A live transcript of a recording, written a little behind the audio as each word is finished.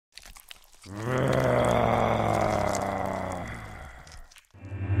Hello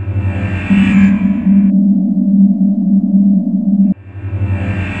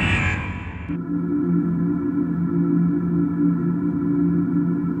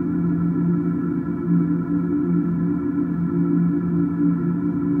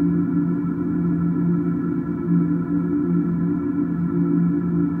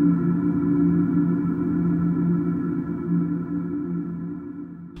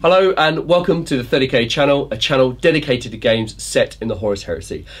and welcome to the 30k channel, a channel dedicated to games set in the HORUS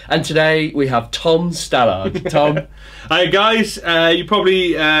heresy. And today we have Tom Stallard. Tom. Hi guys, you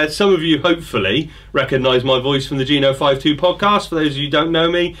probably, some of you hopefully recognise my voice from the Geno 5.2 podcast. For those of you who don't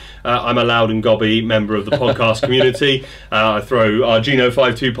know me, I'm a loud and gobby member of the podcast community. I throw our Geno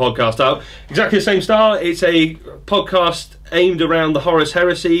 5.2 podcast out. Exactly the same style. It's a podcast aimed around the HORUS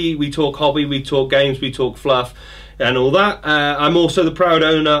heresy. We talk hobby, we talk games, we talk fluff and all that. I'm also the proud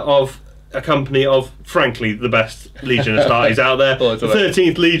owner of a company of, frankly, the best Legion of Starties out there. The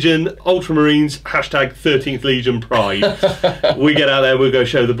 13th Legion, Ultramarines, hashtag 13th Legion Pride. We get out there, we'll go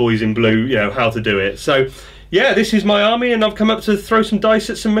show the boys in blue, you know, how to do it. So, yeah, this is my army, and I've come up to throw some dice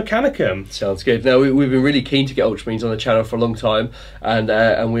at some Mechanicum. Sounds good. Now, we've been really keen to get Ultramarines on the channel for a long time, and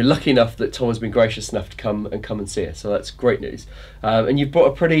we're lucky enough that Tom has been gracious enough to come and see us. So that's great news. And you've brought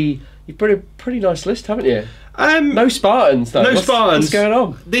a pretty nice list, haven't you? No Spartans, though. No Spartans. What's going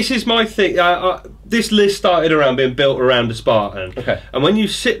on? This is my thing. This list started around being built around a Spartan. Okay. And when you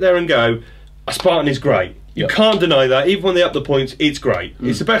sit there and go, a Spartan is great. You can't deny that. Even when they up the points, it's great.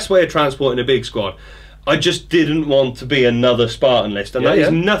 It's the best way of transporting a big squad. I just didn't want to be another Spartan list. And that is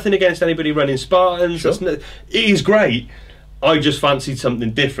nothing against anybody running Spartans. Sure. It is great. I just fancied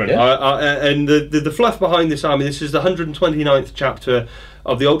something different. And the fluff behind this army, this is the 129th chapter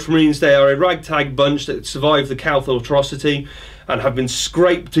of the Ultramarines. They are a ragtag bunch that survived the Calth atrocity and have been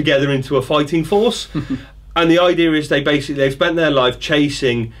scraped together into a fighting force. And the idea is they've spent their life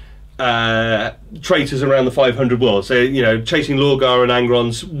chasing traitors around the 500 world. So, you know, chasing Lorgar and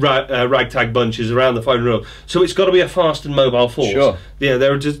Angron's ragtag bunches around the 500 world. So it's got to be a fast and mobile force. Sure. Yeah,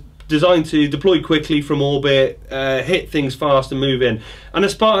 they're just designed to deploy quickly from orbit, hit things fast and move in. And a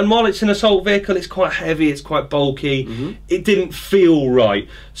Spartan, while it's an assault vehicle, it's quite heavy, it's quite bulky. It didn't feel right.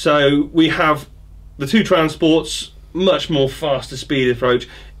 So we have the two transports, much more faster speed approach,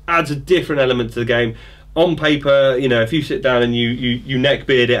 adds a different element to the game. On paper, you know, if you sit down and you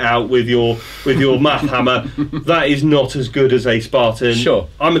neckbeard it out with your math hammer, that is not as good as a Spartan. Sure.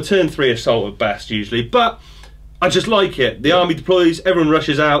 I'm a turn 3 assault at best usually, but I just like it. The army deploys, everyone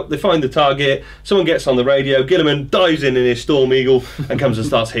rushes out, they find the target, someone gets on the radio, Gilliman dives in his Storm Eagle and comes and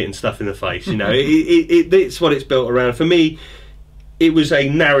starts hitting stuff in the face. You know, it's what it's built around. For me, it was a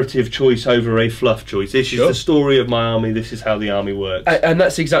narrative choice over a fluff choice. This is the story of my army. This is how the army works. And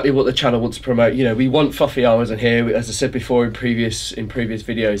that's exactly what the channel wants to promote. You know, we want fluffy armors in here. As I said before in previous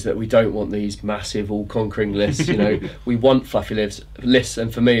videos, that we don't want these massive, all-conquering lists. You know, we want fluffy lists,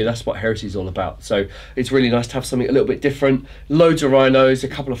 and for me, that's what Heresy is all about. So it's really nice to have something a little bit different. Loads of rhinos, a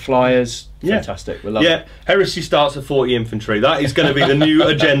couple of flyers. Fantastic. We love it. Heresy starts at 40 infantry. That is going to be the new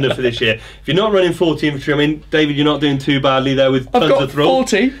agenda for this year. If you're not running 40 infantry, I mean, David, you're not doing too badly there with tons of thralls.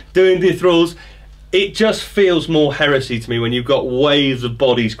 40. Doing the thralls. It just feels more heresy to me when you've got waves of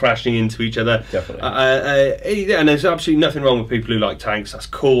bodies crashing into each other. Definitely. And there's absolutely nothing wrong with people who like tanks. That's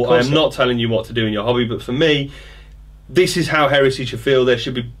cool. I am not telling you what to do in your hobby, but for me, this is how heresy should feel. There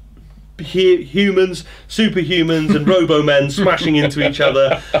should be humans, superhumans and robo-men smashing into each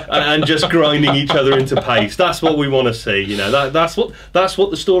other and just grinding each other into paste. That's what we want to see, you know. That's what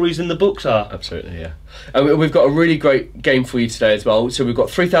the stories in the books are. Absolutely, yeah. And we've got a really great game for you today as well. So we've got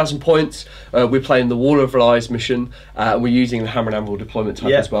 3,000 points. We're playing the Wall of Lies mission. We're using the Hammer and Anvil deployment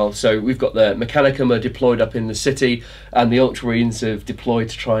type as well. So we've got the Mechanicum are deployed up in the city, and the Ultramarines have deployed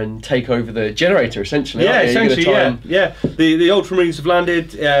to try and take over the generator, essentially. Yeah, essentially, yeah. The Ultramarines have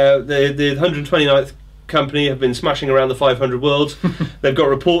landed. The 129th company have been smashing around the 500 worlds. They've got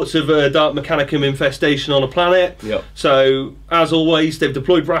reports of a dark Mechanicum infestation on a planet. So, as always, they've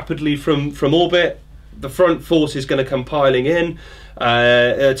deployed rapidly from orbit. The front force is going to come piling in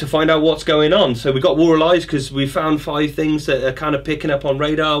to find out what's going on. So we've got War Allies because we found 5 things that are kind of picking up on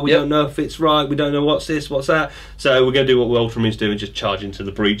radar. We don't know if it's right. We don't know what's this, what's that. So we're going to do what Ultramarines do and just charge into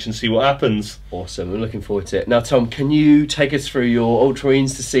the breach and see what happens. Awesome. We're looking forward to it. Now, Tom, can you take us through your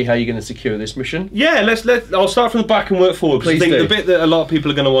Ultramarines to see how you're going to secure this mission? Yeah, I'll start from the back and work forward. Because I think the bit that a lot of people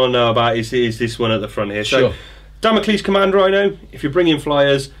are going to want to know about is this one at the front here. So, Damocles Command Rhino, if you're bringing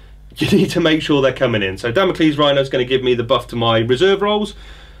flyers, you need to make sure they're coming in. So Damocles Rhino is going to give me the buff to my reserve rolls.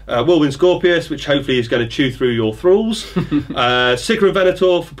 Whirlwind Scorpius, which hopefully is going to chew through your thralls. Seeker and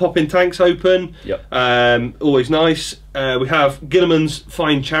Venator for popping tanks open. Yep. Always nice. We have Gilliman's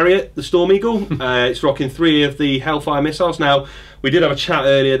Fine Chariot, the Storm Eagle. It's rocking 3 of the Hellfire missiles. Now, we did have a chat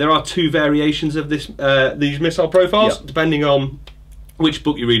earlier. There are 2 variations of this these missile profiles, yep, depending on which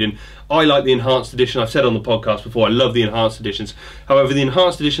book you're reading. I like the enhanced edition. I've said on the podcast before, I love the enhanced editions. However, the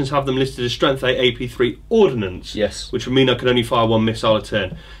enhanced editions have them listed as Strength 8 AP3 ordnance, yes, which would mean I could only fire 1 missile a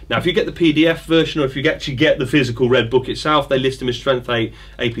turn. Now, if you get the PDF version, or if you actually get the physical red book itself, they list them as Strength 8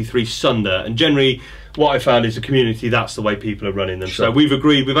 AP3 Sunder. And generally, what I found is the community, that's the way people are running them. Sure. So we've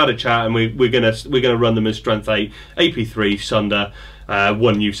agreed, we've had a chat, and we're gonna run them as Strength 8 AP3 Sunder.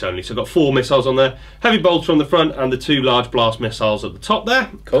 1 use only. So I've got 4 missiles on there. Heavy bolter on the front and the 2 large blast missiles at the top there.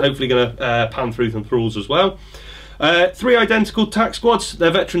 Cool. Hopefully going to pan through some thralls as well. 3 identical tac squads.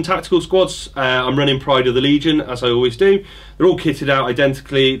 They're veteran tactical squads. I'm running Pride of the Legion, as I always do. They're all kitted out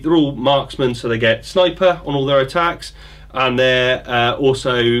identically. They're all marksmen, so they get sniper on all their attacks. And they're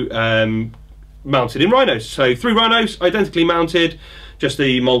also mounted in rhinos. So 3 rhinos, identically mounted. Just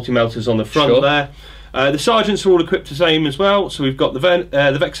the multi-melters on the front, sure, there. The sergeants are all equipped the same as well, so we've got the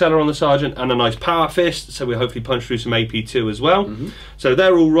Vexella on the sergeant and a nice power fist, so we hopefully punch through some AP2 as well. Mm-hmm. So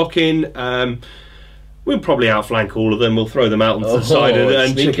they're all rocking. We'll probably outflank all of them. We'll throw them out onto the side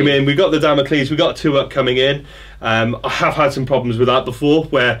and chick them in. We've got the Damocles, we've got 2 up coming in. I have had some problems with that before,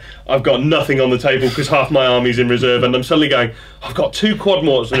 where I've got nothing on the table because half my army's in reserve, and I'm suddenly going, I've got 2 quad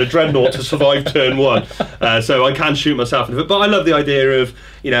mortars and a dreadnought to survive turn 1. So I can shoot myself in the foot. But I love the idea of,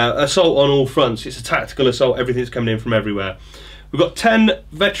 you know, assault on all fronts. It's a tactical assault. Everything's coming in from everywhere. We've got 10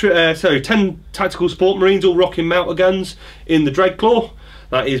 tactical sport marines all rocking melter guns in the Dreadclaw.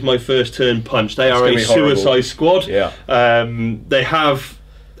 That is my first turn punch. They are a suicide squad. Yeah. They have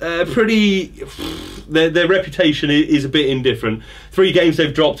their reputation is a bit indifferent. 3 games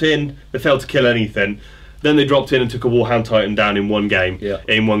they've dropped in, they failed to kill anything. Then they dropped in and took a Warhound Titan down in 1 game,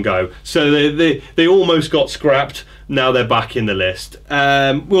 in 1 go. So they almost got scrapped. Now they're back in the list.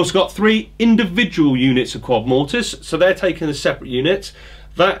 We also got 3 individual units of quad mortars, so they're taken as separate units.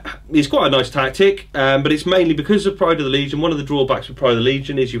 That is quite a nice tactic, but it's mainly because of Pride of the Legion. One of the drawbacks with Pride of the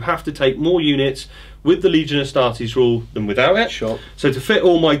Legion is you have to take more units with the Legion Astartes rule than without it. Sure. So to fit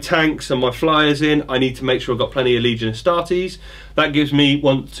all my tanks and my flyers in, I need to make sure I've got plenty of Legion Astartes. That gives me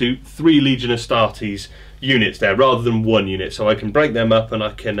 1, 2, 3 Legion Astartes units there, rather than 1 unit. So I can break them up, and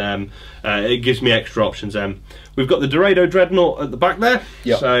I can. It gives me extra options. We've got the Dorado Dreadnought at the back there.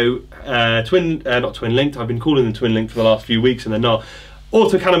 Yep. So not twin linked. I've been calling them twin linked for the last few weeks, and they're not.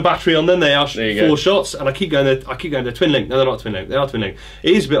 Autocannon battery on them, they are 4 shots, and I keep going to twin link. No, they're not twin link. They are twin link.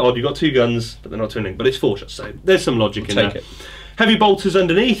 It is a bit odd. You've got 2 guns, but they're not twin link. But it's 4 shots, so there's some logic in there. Heavy bolters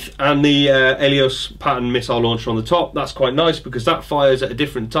underneath, and the Helios pattern missile launcher on the top. That's quite nice because that fires at a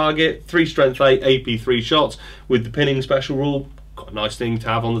different target. 3 strength 8 AP3 shots with the pinning special rule. Quite a nice thing to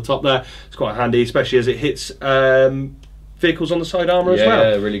have on the top there. It's quite handy, especially as it hits vehicles on the side armour as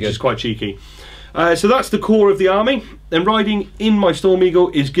well. Yeah, really good. Which is quite cheeky. So that's the core of the army. Then riding in my Storm Eagle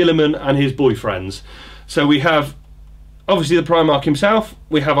is Gilliman and his boyfriends. So we have obviously the Primarch himself.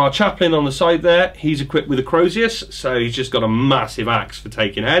 We have our chaplain on the side there. He's equipped with a Crozius, so he's just got a massive axe for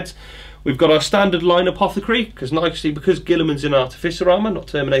taking heads. We've got our standard line apothecary, because Gilliman's in Artificer armour, not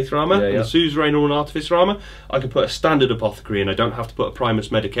Terminator armour, and the Suzerain are in Artificer armour, I can put a standard apothecary in. I don't have to put a Primus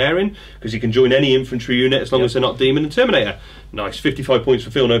Medicae in, because you can join any infantry unit as long as they're not Demon and Terminator. Nice, 55 points for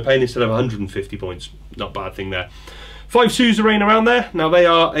Feel No Pain instead of 150 points. Not a bad thing there. 5 Suzerain around there. Now they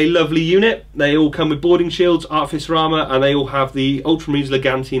are a lovely unit. They all come with boarding shields, Artificer armour, and they all have the Ultramarines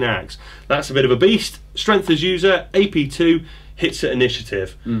Legantine axe. That's a bit of a beast. Strength as user, AP2, hits at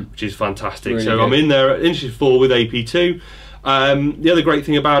initiative, which is fantastic. Really so good. I'm in there at initiative 4 with AP2. The other great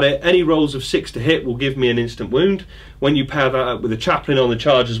thing about it, any rolls of 6 to hit will give me an instant wound. When you pair that up with a chaplain on the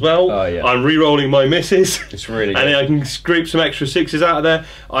charge as well, I'm re-rolling my misses. It's really good. And I can scrape some extra 6s out of there.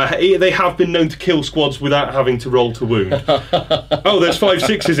 They have been known to kill squads without having to roll to wound. Oh, there's 5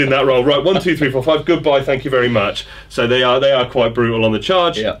 6s in that roll. Right, 1, 2, 3, 4, 5. Goodbye, thank you very much. So they are quite brutal on the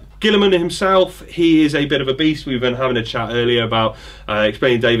charge. Yeah. Gilliman himself, he is a bit of a beast. We've been having a chat earlier about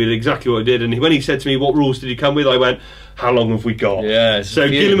explaining to David exactly what he did, and when he said to me, what rules did he come with, I went, how long have we got? Yeah, so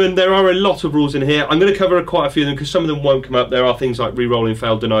Gilliman, there are a lot of rules in here. I'm going to cover quite a few of them because some of them won't come up. There are things like re-rolling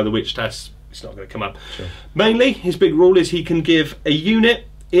failed, deny the witch tests. It's not going to come up. Sure. Mainly, his big rule is he can give a unit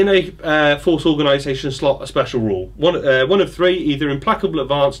in a force organisation slot a special rule. One of 3, either Implacable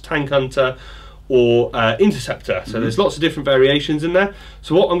Advance, Tank Hunter, or interceptor. So there's lots of different variations in there.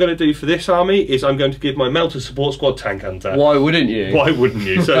 So what I'm going to do for this army is I'm going to give my melter support squad tank hunter. Why wouldn't you? Why wouldn't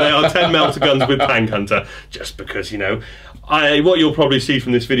you? So they are 10 melter guns with tank hunter, just because, you know, what you'll probably see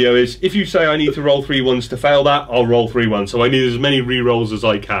from this video is if you say I need to roll 3 1s to fail that, I'll roll 3 1s. So I need as many re-rolls as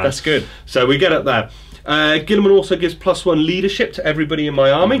I can. That's good. So we get up there. Guilliman also gives +1 leadership to everybody in my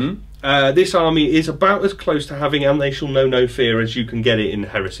army. This army is about as close to having and they shall know no fear as you can get it in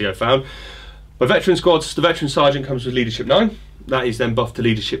Heresy, I found. My veteran squads, the veteran sergeant comes with leadership 9. That is then buffed to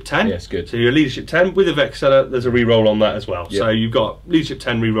leadership 10. Yes, good. So you're leadership 10 with a Vexilla. There's a re-roll on that as well. Yep. So you've got leadership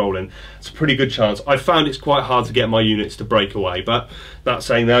 10 re-rolling. It's a pretty good chance. I found it's quite hard to get my units to break away, but that's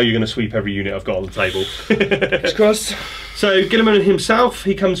saying now you're going to sweep every unit I've got on the table. Fingers crossed. So Guilliman himself,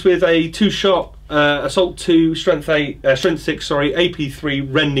 he comes with a 2-shot Assault 2, Strength 6, sorry, AP3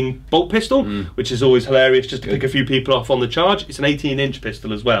 rending bolt pistol, which is always hilarious just to pick a few people off on the charge. It's an 18-inch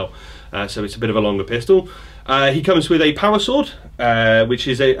pistol as well, so it's a bit of a longer pistol. He comes with a power sword, which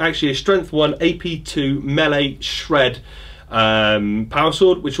is actually a Strength 1 AP2 melee shred power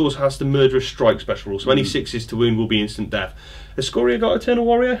sword, which also has the murderous strike special rule. So any 6s to wound will be instant death. Has Scoria got Eternal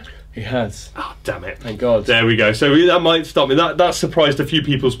Warrior? He has. Oh, damn it. Thank God. There we go. So that might stop me. That surprised a few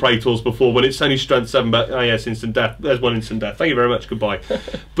people's Praetors before when it's only Strength 7, but oh yes, instant death. There's 1 instant death. Thank you very much. Goodbye.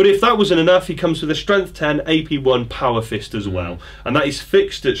 But if that wasn't enough, he comes with a Strength 10 AP1 Power Fist as well. And that is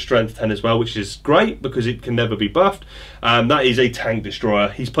fixed at Strength 10 as well, which is great because it can never be buffed. That is a tank destroyer.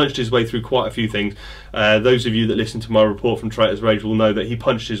 He's punched his way through quite a few things. Those of you that listen to my report from Traitor's Rage will know that he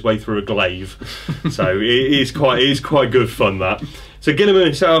punched his way through a glaive. So it is quite good fun, that. So Guilliman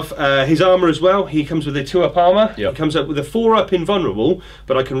himself, his armour as well, he comes with a 2-up armour. He comes up with a 4-up invulnerable,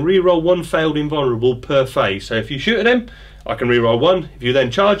 but I can re-roll 1 failed invulnerable per phase. So if you shoot at him, I can re-roll 1. If you then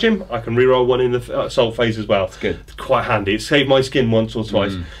charge him, I can re-roll 1 in the assault phase as well. That's good. It's quite handy. It saved my skin once or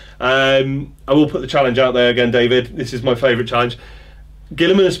twice. I will put the challenge out there again, David. This is my favourite challenge.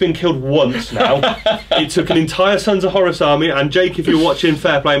 Guilliman has been killed once now. It took an entire Sons of Horus army, and Jake, if you're watching,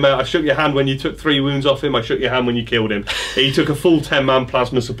 fair play, mate. I shook your hand when you took 3 wounds off him. I shook your hand when you killed him. He took a full 10-man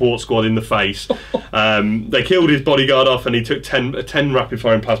plasma support squad in the face. They killed his bodyguard off, and he took 10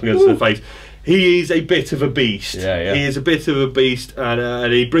 rapid-firing plasma guns to the face. He is a bit of a beast. Yeah. He is a bit of a beast,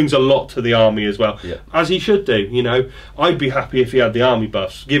 and he brings a lot to the army as well, as he should do. You know, I'd be happy if he had the army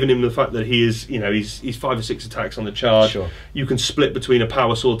buffs, given him the fact that he is, you know, he's 5 or 6 attacks on the charge. Sure. You can split between a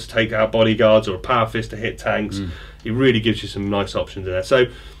power sword to take out bodyguards or a power fist to hit tanks. It really gives you some nice options in there. So,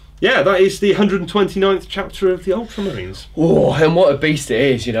 yeah, that is the 129th chapter of the Ultramarines. Oh, and what a beast it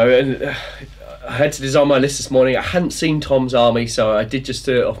is, you know. And I had to design my list this morning. I hadn't seen Tom's army, so I did just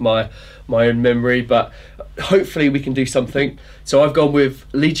do it off my own memory, but hopefully we can do something. So I've gone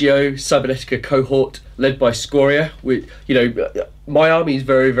with Legio Cybernetica cohort led by Scoria. My army is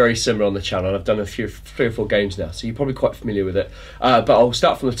very, very similar on the channel. I've done 3 or 4 games now, so you're probably quite familiar with it. But I'll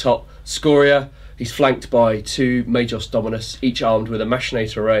start from the top. Scoria, he's flanked by 2 Magos Dominus, each armed with a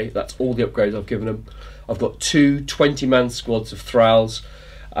Machinator array. That's all the upgrades I've given them. I've got 2 20-man squads of Thralls,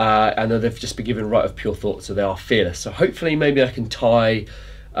 and they've just been given Rite of Pure Thought, so they are fearless. So hopefully maybe I can tie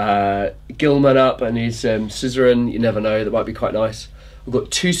Guilliman up and his Suzerain. You never know, that might be quite nice. I've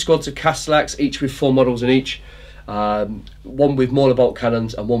got 2 squads of Castellax, each with 4 models in each. One with Mauler Bolt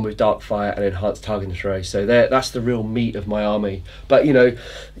Cannons and one with Darkfire and Enhanced Targeting Array. So that's the real meat of my army. But you know,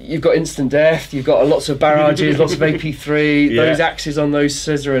 you've got instant death, you've got lots of barrages, lots of AP3. Those axes on those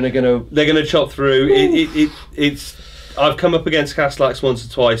Suzerain they're gonna chop through. It's I've come up against Castellax once or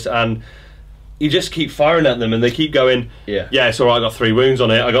twice, and you just keep firing at them and they keep going, yeah, it's alright, I got 3 wounds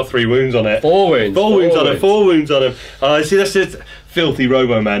on it, I got 3 wounds on it. 4 wounds. 4 wounds on it, 4 wounds on him. See, that's just filthy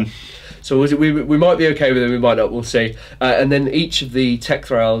robo-men. So we might be okay with them, we might not, we'll see. And then each of the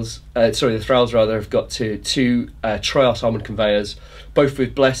the Thralls rather, have got two Trios armoured conveyors, both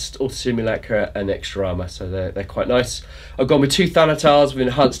with Blessed, Auto Simulacra and Extra Armour, so they're quite nice. I've gone with 2 Thanatars with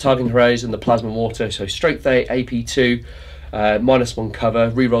Enhanced Targeting Arrays and the Plasma Mortar, so Strength 8, AP2, -1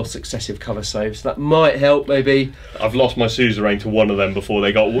 cover, reroll successive cover saves. That might help, maybe. I've lost my suzerain to one of them before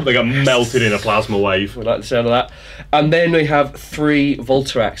they got melted in a plasma wave. I like the sound of that. And then we have 3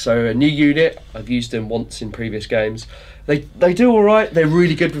 Volterax, so a new unit. I've used them once in previous games. They do all right. They're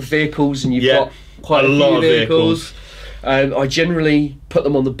really good with vehicles, and you've got quite a lot of vehicles. I generally put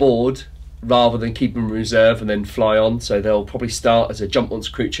them on the board rather than keep them in reserve and then fly on, so they'll probably start as a jump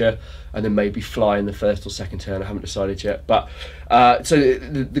monster creature and then maybe fly in the first or second turn. I haven't decided yet, but so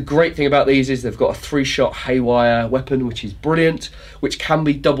the great thing about these is they've got a 3-shot haywire weapon, which is brilliant, which can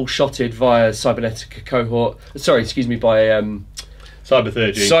be double shotted via Cybernetica cohort, by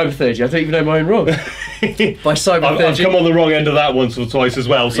Cyberthurgy. Cyberthurgy. I don't even know my own wrong. By Cyberthurgy. I've come on the wrong end of that once or twice as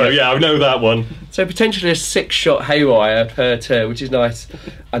well, so yeah, I know that one. So potentially a 6-shot haywire per turn, which is nice.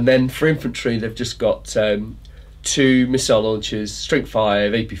 And then for infantry, they've just got 2 missile launchers, strength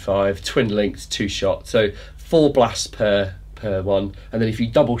 5, AP 5, twin linked, 2-shot. So 4 blasts per one. And then if you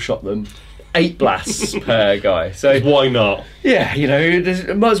double shot them, 8 blasts per guy. So why not? Yeah, you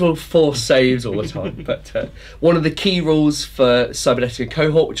know, might as well force saves all the time. But one of the key rules for Cybernetica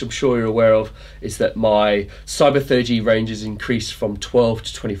Cohort, which I'm sure you're aware of, is that my Cyberthurgy range is increased from 12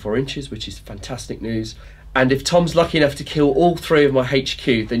 to 24 inches, which is fantastic news. And if Tom's lucky enough to kill all 3 of my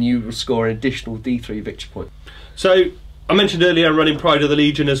HQ, then you will score an additional D3 victory point. So I mentioned earlier I'm running Pride of the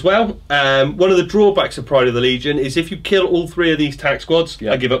Legion as well. One of the drawbacks of Pride of the Legion is if you kill all 3 of these tac squads,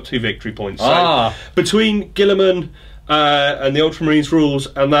 I give up 2 victory points. So between Guilliman and the Ultramarines rules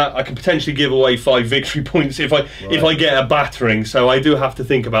and that, I can potentially give away 5 victory points if I get a battering. So I do have to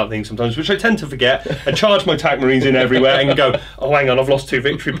think about things sometimes, which I tend to forget. I charge my tac marines in everywhere and go, oh hang on, I've lost 2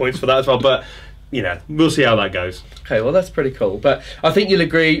 victory points for that as well. But you know, we'll see how that goes. Okay, well that's pretty cool. But I think you'll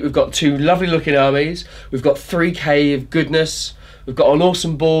agree, we've got 2 lovely looking armies. We've got 3k of goodness. We've got an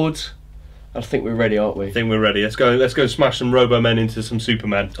awesome board. I think we're ready, aren't we? I think we're ready. Let's go smash some Robo-Men into some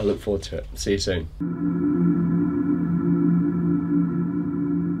Supermen. I look forward to it. See you soon.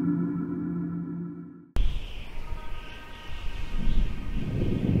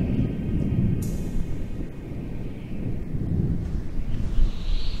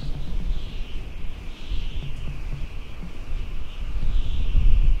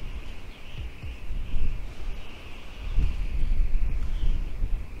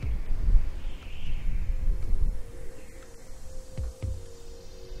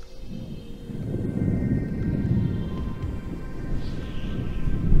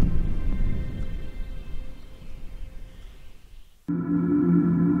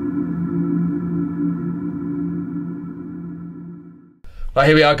 Right,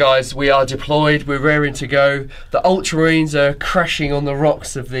 here we are, guys. We are deployed. We're raring to go. The Ultramarines are crashing on the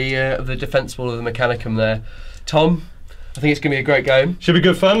rocks of the defence wall of the Mechanicum there. Tom, I think it's going to be a great game. Should be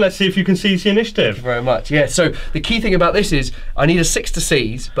good fun. Let's see if you can seize the initiative. Thank you very much. Yeah, so the key thing about this is I need a 6 to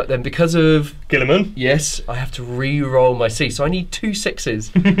seize, but then because of Guilliman, yes, I have to re-roll my seize. So I need 2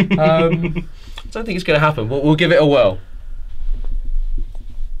 6s. I don't think it's going to happen. We'll give it a whirl.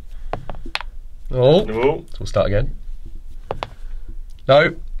 Oh, no. So we'll start again.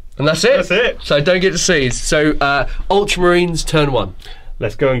 No, and that's it. That's it. So don't get to seize. So Ultramarines turn 1.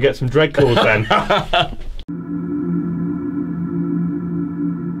 Let's go and get some Dreadclaws then.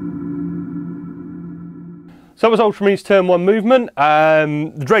 So that was Ultramarines turn 1 movement.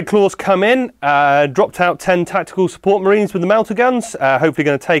 The Dreadclaws come in, dropped out 10 tactical support marines with the melter guns, hopefully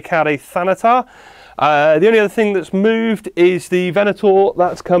going to take out a Thanatar. The only other thing that's moved is the Venator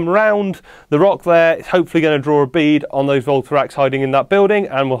that's come round the rock there. It's hopefully going to draw a bead on those Voltarax hiding in that building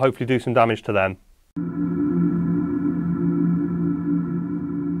and will hopefully do some damage to them.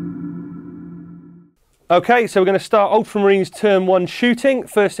 Okay, so we're going to start Ultramarines turn 1 shooting.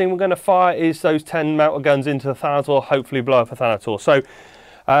 First thing we're going to fire is those 10 melter guns into the Thanator, hopefully blow up a Thanator. So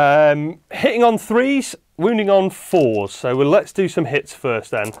hitting on 3s, wounding on 4s. So let's do some hits first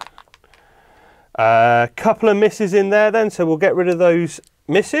then. Couple of misses in there then, so we'll get rid of those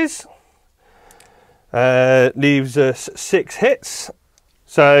misses. Leaves us 6 hits.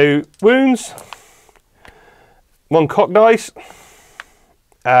 So wounds, 1 cock dice,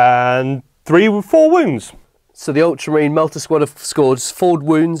 and 4 wounds. So the Ultramarine Melter Squad have scored 4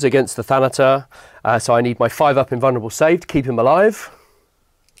 wounds against the Thanatar. So I need my 5-up invulnerable save to keep him alive.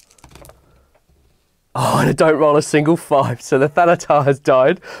 Oh, and I don't roll a single 5, so the Thanatar has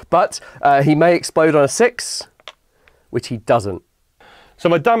died, but he may explode on a 6, which he doesn't. So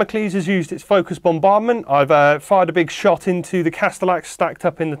my Damocles has used its focus bombardment. I've fired a big shot into the Castellax stacked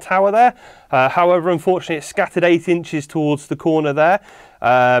up in the tower there. However, unfortunately, it's scattered 8 inches towards the corner there.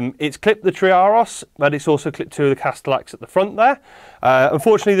 It's clipped the Triaros, but it's also clipped 2 of the Castellax at the front there.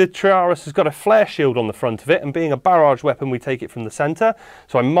 Unfortunately, the Triaros has got a flare shield on the front of it, and being a barrage weapon, we take it from the centre.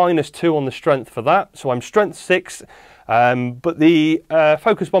 So I'm -2 on the strength for that. So I'm strength 6. But the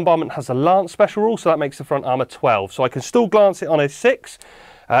focus bombardment has a lance special rule, so that makes the front armour 12. So I can still glance it on a 6.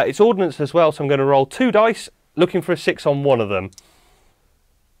 It's ordnance as well, so I'm going to roll 2 dice, looking for a 6 on one of them.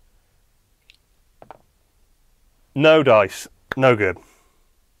 No dice, no good.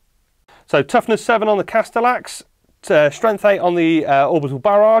 So toughness 7 on the Castellax, strength 8 on the orbital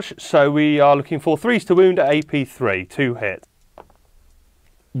barrage. So we are looking for 3s to wound at AP 3, 2 hit.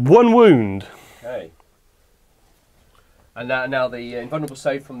 1 wound. Okay. And now the invulnerable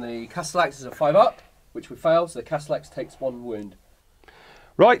save from the Castellax is a 5-up, which we fail, so the Castellax takes 1 wound.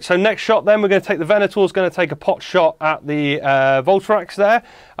 Right, so next shot then, we're going to take the Venator's going to take a pot shot at the Voltrax there.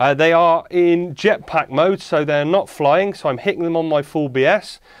 They are in jetpack mode, so they're not flying, so I'm hitting them on my full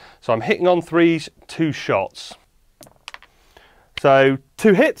BS. So I'm hitting on 3s, 2 shots. So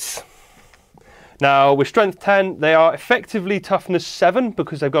 2 hits. Now with strength 10, they are effectively toughness 7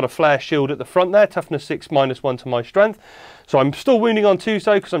 because they've got a flare shield at the front there, toughness 6 -1 to my strength. So I'm still wounding on 2s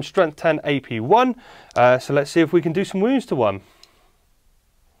though because I'm strength 10 AP 1. So let's see if we can do some wounds to one.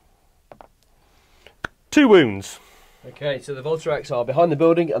 2 wounds. Okay, so the Voltrax are behind the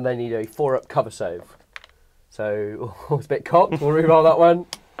building and they need a 4-up cover save. So, it's a bit cocked, we'll reroll that one.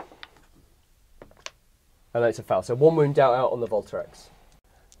 And it's a foul, so 1 wound out on the Voltrax.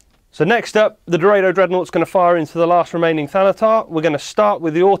 So next up, the Dorado Dreadnought's going to fire into the last remaining Thanatar. We're going to start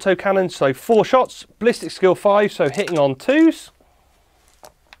with the autocannon, so 4 shots, ballistic skill 5, so hitting on 2s.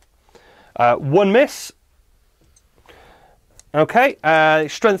 1 miss. Okay,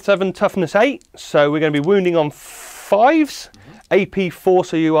 strength 7, toughness 8, so we're going to be wounding on 5s. AP 4,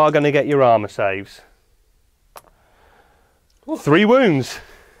 so you are going to get your armour saves. 3 wounds.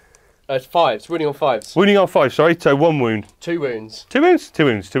 It's 5s, wounding on 5s. Wounding on 5, sorry, so 1 wound. 2 wounds. 2 wounds? 2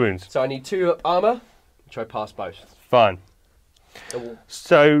 wounds, 2 wounds. So I need 2 armour, which I pass both. Fine.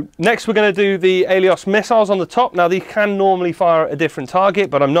 So next we're going to do the Alios missiles on the top. Now these can normally fire at a different target,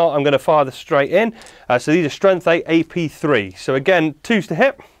 but I'm not. I'm going to fire this straight in. So these are strength 8, AP 3. So again, 2s to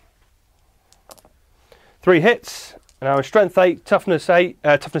hit. 3 hits. Now with strength 8, toughness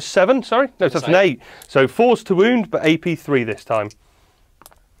 7, sorry. No, toughness 8. So 4s to wound, but AP 3 this time.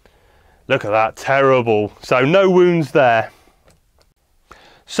 Look at that, terrible. So no wounds there.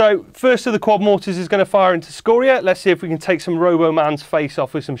 So first of the quad mortars is going to fire into Scoria. Let's see if we can take some Robo-Man's face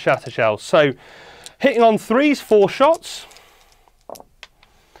off with some shatter shells. So hitting on 3s, 4 shots.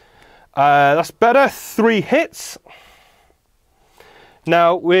 That's better, 3 hits.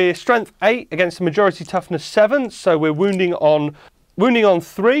 Now we're strength 8 against the majority toughness 7, so we're wounding on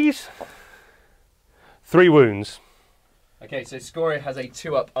 3s, 3 wounds. Okay, so Scoria has a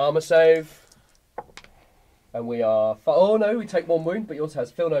 2-up armour save. And we are... Oh no, we take 1 wound, but he also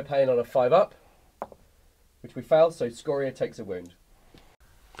has Feel No Pain on a 5-up. Which we fail, so Scoria takes a wound.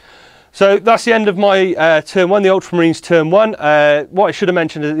 So that's the end of my turn 1, the Ultramarines turn 1. What I should have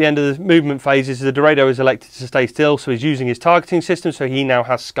mentioned at the end of the movement phase is the Dorado is elected to stay still, so he's using his targeting system, so he now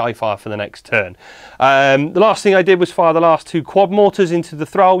has Skyfire for the next turn. The last thing I did was fire the last 2 quad mortars into the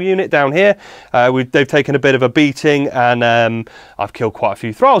Thrall unit down here. They've taken a bit of a beating, and I've killed quite a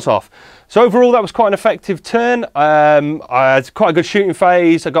few Thralls off. So overall, that was quite an effective turn. I had quite a good shooting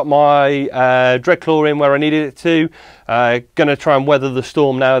phase. I got my Dreadclaw in where I needed it to. Going to try and weather the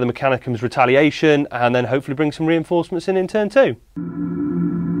storm now, the Mechanicum's retaliation, and then hopefully bring some reinforcements in turn 2.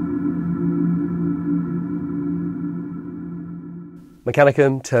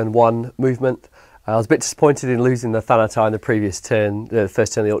 Mechanicum, turn 1, movement. I was a bit disappointed in losing the Thanatar in the previous turn, the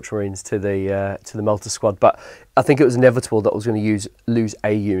first turn of the Ultramarines to the Melter squad, but I think it was inevitable that I was going to lose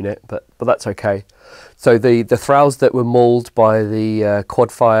a unit, but that's okay. So the Thralls that were mauled by the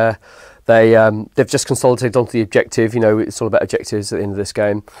quad fire, they've just consolidated onto the objective. You know, it's all about objectives at the end of this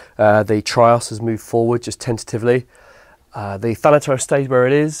game. The Trios has moved forward just tentatively. The Thanatar stayed where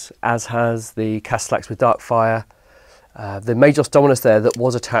it is, as has the Castellax with Darkfire. The Majos Dominus there that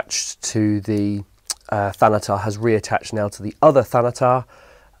was attached to the Thanatar has reattached now to the other Thanatar.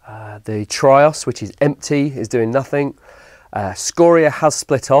 The Trios, which is empty, is doing nothing. Scoria has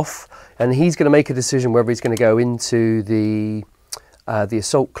split off, and he's going to make a decision whether he's going to go into the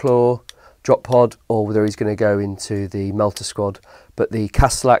Assault Claw drop pod or whether he's going to go into the Melter squad. But the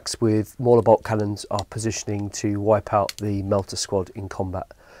Castellax with Mauler bolt cannons are positioning to wipe out the Melter squad in combat.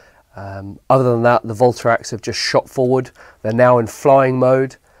 Other than that, the Voltrax have just shot forward. They're now in flying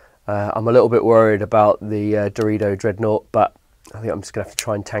mode. I'm a little bit worried about the Dorado Dreadnought, but I think I'm just going to have to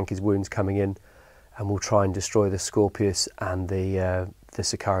try and tank his wounds coming in, and we'll try and destroy the Scorpius and the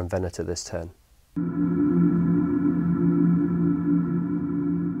Sicaran Venator this turn.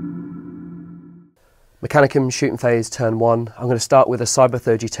 Mechanicum shooting phase turn 1. I'm going to start with a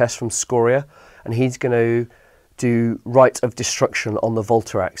Cyberthurgy test from Scoria, and he's going to do Rite of Destruction on the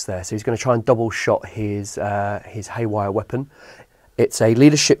Voltrax there. So he's going to try and double shot his Haywire weapon. It's a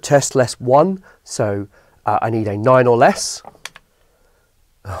leadership test less 1, so I need a 9 or less,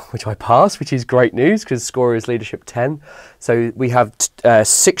 which I pass, which is great news because Scoria is leadership 10. So we have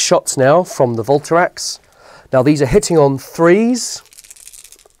 6 shots now from the Voltrax. Now these are hitting on 3s.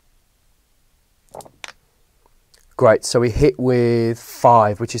 Great, so we hit with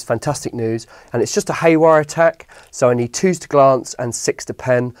 5, which is fantastic news, and it's just a Haywire attack, so I need 2s to glance and 6 to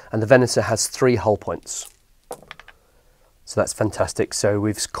pen, and the Venator has 3 hull points. So that's fantastic. So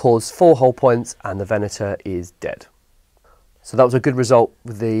we've caused 4 hull points and the Venator is dead. So that was a good result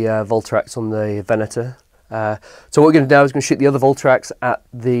with the Voltarax on the Venator. So what we're going to do now is going to shoot the other Voltarax at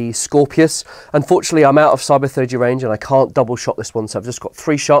the Scorpius. Unfortunately, I'm out of Cyber 30 range and I can't double shot this one, so I've just got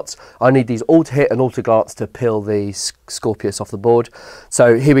 3 shots. I need these all to hit and all to glance to peel the Scorpius off the board.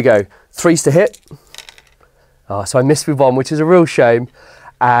 So here we go, 3s to hit. Oh, so I missed with 1, which is a real shame.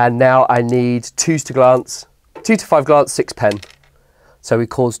 And now I need 2s to glance, 2 to 5 glance, 6 pen. So we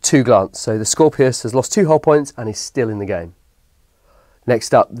caused 2 glance. So the Scorpius has lost 2 hull points and is still in the game.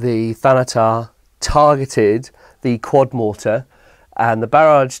 Next up, the Thanatar targeted the quad mortar, and the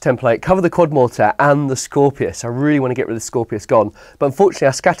barrage template covered the quad mortar and the Scorpius. I really want to get rid of the Scorpius gone, but unfortunately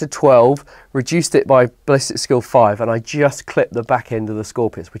I scattered 12, reduced it by ballistic skill 5, and I just clipped the back end of the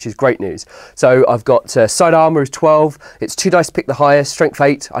Scorpius, which is great news. So I've got side armour is 12, it's 2 dice to pick the highest, strength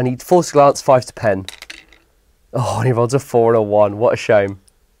 8, I need 4 to glance, 5 to pen. Oh, and he rolls a 4 and a 1, what a shame.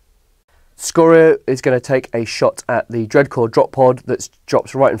 Scoria is going to take a shot at the Dreadcore drop pod that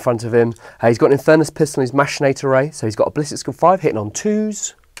drops right in front of him. He's got an Infernus pistol in his Machinator array, so he's got a ballistic skill 5 hitting on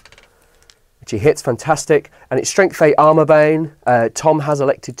 2s, which he hits, fantastic. And it's strength 8 armor bane. Tom has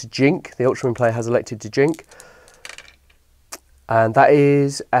elected to jink, the Ultramarine player has elected to jink. And that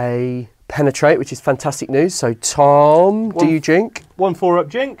is a penetrate, which is fantastic news. So Tom, do you jink? 1-4 up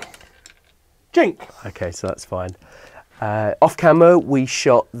jink. Jink. Okay, so that's fine. Off camera, we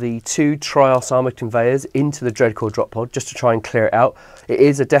shot the 2 Trios armoured conveyors into the Dreadcore drop pod just to try and clear it out. It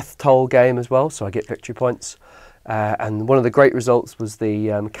is a death toll game as well, so I get victory points. And one of the great results was the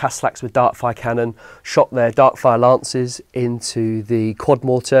Caslax with Darkfire cannon shot their Darkfire lances into the quad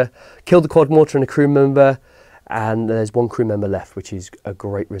mortar, killed the quad mortar and a crew member, and there's 1 crew member left, which is a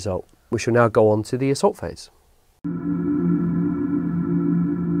great result. We shall now go on to the assault phase.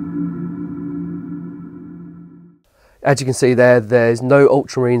 As you can see there, there's no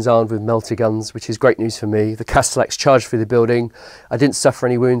Ultramarines armed with melter guns, which is great news for me. The Castellax charged through the building. I didn't suffer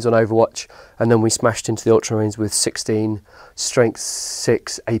any wounds on Overwatch, and then we smashed into the Ultramarines with 16 strength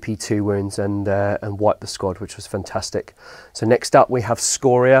 6 AP2 wounds and wiped the squad, which was fantastic. So next up we have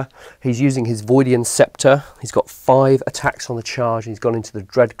Scoria. He's using his Voidian Scepter. He's got 5 attacks on the charge and he's gone into the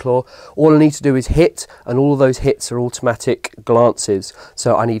Dreadclaw. All I need to do is hit, and all of those hits are automatic glances.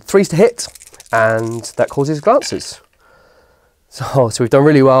 So I need 3s to hit, and that causes glances. So we've done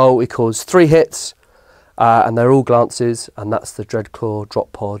really well. We caused 3 hits and they're all glances, and that's the Dreadclaw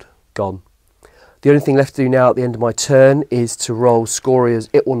drop pod gone. The only thing left to do now at the end of my turn is to roll Scoria's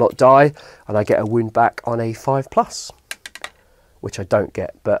It Will Not Die, and I get a wound back on a 5+, which I don't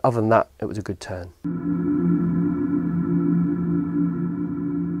get, but other than that it was a good turn.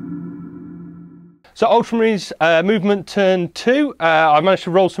 So Ultramarines movement turn 2, I managed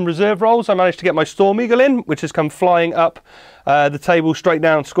to roll some reserve rolls. I managed to get my Storm Eagle in, which has come flying up the table straight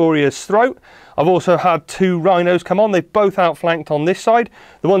down Scoria's throat. I've also had 2 Rhinos come on. They've both outflanked on this side.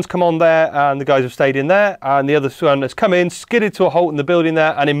 The one's come on there and the guys have stayed in there, and the other one has come in, skidded to a halt in the building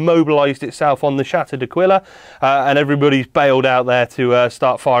there and immobilised itself on the Shattered Aquila, and everybody's bailed out there to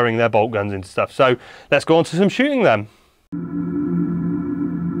start firing their bolt guns into stuff. So let's go on to some shooting then.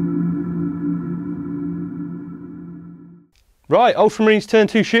 Right, Ultramarines turn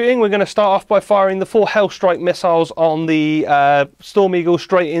 2 shooting. We're going to start off by firing the 4 Hellstrike missiles on the Storm Eagle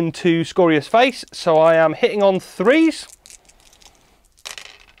straight into Scoria's face. So I am hitting on 3s.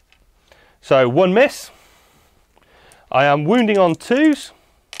 So 1 miss. I am wounding on 2s.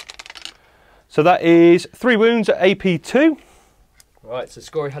 So that is 3 wounds at AP2. Right, so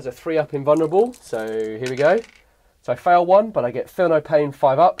Scoria has a 3 up invulnerable. So here we go. So I fail 1, but I get Feel No Pain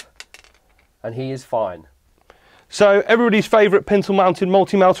 5 up, and he is fine. So everybody's favourite pintle-mounted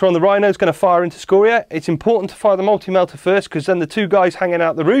multi-melter on the Rhino is going to fire into Scoria. It's important to fire the multi-melter first, because then the 2 guys hanging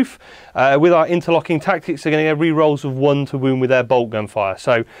out the roof with our interlocking tactics are going to get re-rolls of 1 to wound with their bolt gun fire.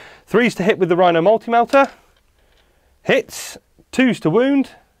 So 3s to hit with the Rhino multi-melter, hits, 2s to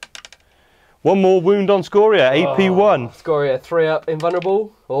wound, 1 more wound on Scoria, AP1. Scoria 3 up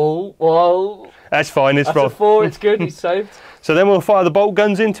invulnerable. Oh, well. That's fine, it's That's a 4, it's good, he's saved. So then we'll fire the bolt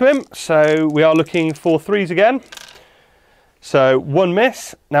guns into him. So we are looking for 3s again. So 1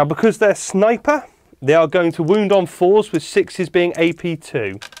 miss. Now because they're sniper, they are going to wound on 4s with 6s being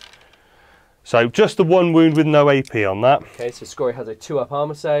AP2. So just the 1 wound with no AP on that. Okay, so Scoria has a 2 up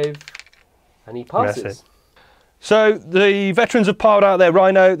armor save and he passes. So the veterans have piled out their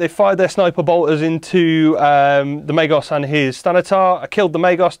Rhino. They fired their sniper bolters into the Magos and his Thanatar. I killed the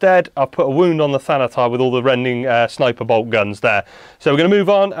Magos dead. I put a wound on the Thanatar with all the rending sniper bolt guns there. So we're going to move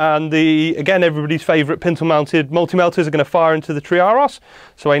on, and again everybody's favourite pintle-mounted multi-melters are going to fire into the Triaros.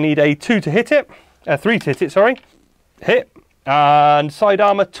 So I need a 2 to hit it, 3 to hit it, sorry. Hit, and side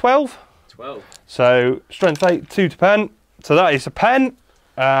armour 12. 12. So strength 8, 2 to pen. So that is a pen.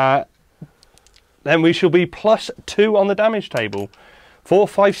 Then we shall be +2 on the damage table. 4,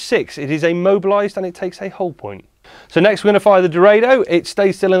 5, 6. It is a mobilised and it takes a hull point. So next we're going to fire the Dorado. It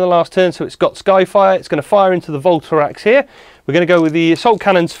stays still in the last turn, so it's got Skyfire. It's going to fire into the Voltarax here. We're going to go with the assault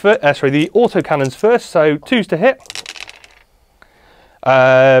cannons first. The auto cannons first. So 2s to hit.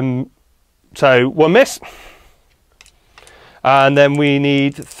 So 1 miss. And then we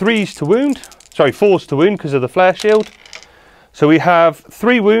need 3s to wound. Sorry, 4s to wound because of the flare shield. So we have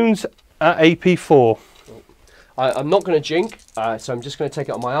 3 wounds at AP 4. I'm not going to jink, so I'm just going to take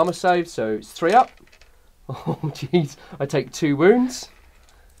it on my armour save. So it's 3 up. Oh jeez, I take 2 wounds.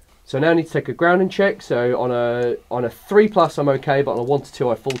 So now I need to take a grounding check. So on a 3+ I'm okay, but on a 1 to 2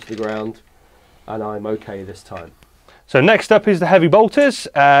 I fall to the ground, and I'm okay this time. So next up is the heavy bolters.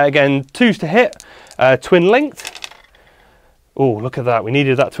 Again, 2s to hit, twin length. Oh, look at that! We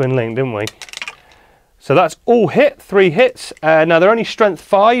needed that twin length, didn't we? So that's all hit, 3 hits. Now they're only strength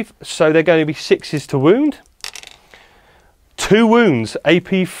 5, so they're going to be 6s to wound. 2 wounds,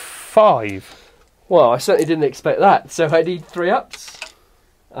 AP 5. Well, I certainly didn't expect that. So I need 3 ups.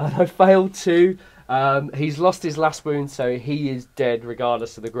 And I failed 2. He's lost his last wound, so he is dead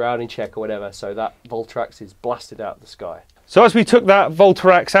regardless of the grounding check or whatever. So that Voltarax is blasted out of the sky. So as we took that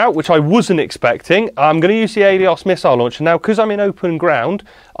Voltarax out, which I wasn't expecting, I'm going to use the HERESY missile launcher. Now, because I'm in open ground,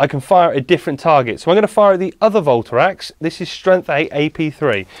 I can fire at a different target. So I'm going to fire at the other Voltarax. This is strength 8, AP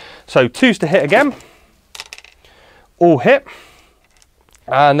 3. So 2s to hit again. All hit.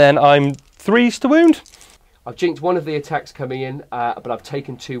 And then I'm 3s to wound. I've jinked one of the attacks coming in, but I've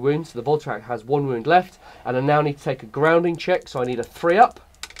taken 2 wounds. So the Voltarax has 1 wound left, and I now need to take a grounding check. So I need a 3 up.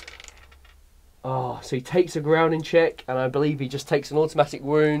 Oh, so he takes a grounding check, and I believe he just takes an automatic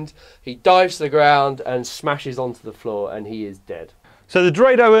wound. He dives to the ground and smashes onto the floor, and he is dead. So the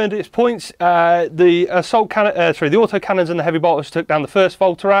Dorado earned its points. The auto cannons and the heavy bolters took down the first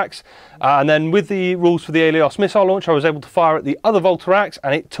Voltarax, and then with the rules for the HERESY missile launcher, I was able to fire at the other Voltarax,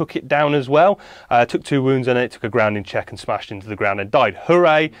 and it took it down as well. Took 2 wounds, and it took a grounding check and smashed into the ground and died.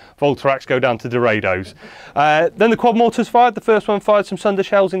 Hooray! Voltarax go down to Dorados. Then the quad mortars fired. The first one fired some sunder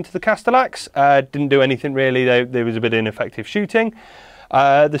shells into the Castellax. Didn't do anything really. There was a bit of ineffective shooting.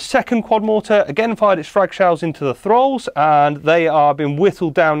 The second quad mortar again fired its frag shells into the thralls, and they are being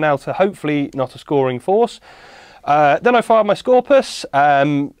whittled down now to hopefully not a scoring force. Then I fired my Scorpus,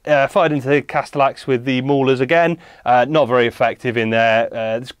 fired into the Castellax with the maulers again. Not very effective in there.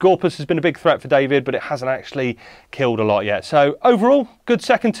 The Scorpus has been a big threat for David, but it hasn't actually killed a lot yet. So overall, good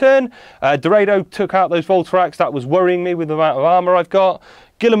second turn. Dorado took out those Voltarax. That was worrying me with the amount of armour I've got.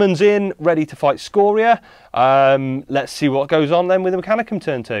 Guilliman's in, ready to fight Scoria. Let's see what goes on then with the Mechanicum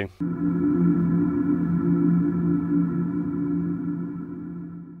turn 2.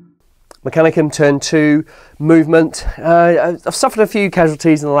 Mechanicum turn 2 movement. I've suffered a few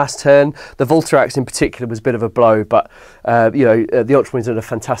casualties in the last turn. The Voltarax in particular was a bit of a blow, but you know, the Ultramarines did a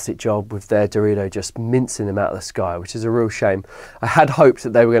fantastic job with their Dorado just mincing them out of the sky, which is a real shame. I had hoped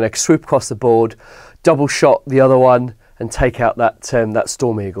that they were going to swoop across the board, double shot the other one, and take out that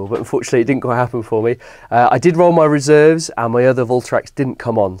Storm Eagle, but unfortunately it didn't quite happen for me. I did roll my reserves, and my other Voltarax didn't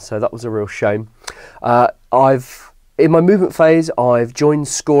come on, so that was a real shame. In my movement phase, I've joined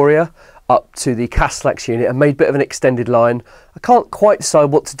Scoria up to the Castellax unit and made a bit of an extended line. I can't quite decide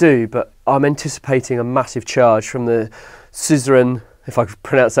what to do, but I'm anticipating a massive charge from the Suzerain, if I could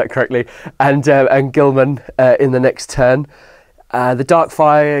pronounce that correctly, and Gilman in the next turn. The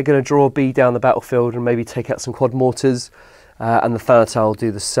Darkfire are going to draw a B down the battlefield and maybe take out some quad mortars, and the Thanatar will do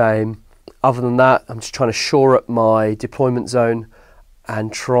the same. Other than that, I'm just trying to shore up my deployment zone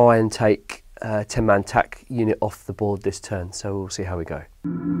and try and take a 10-man tack unit off the board this turn, so we'll see how we go.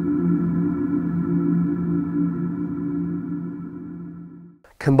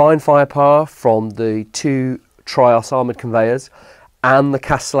 Combined firepower from the 2 Trios armoured conveyors and the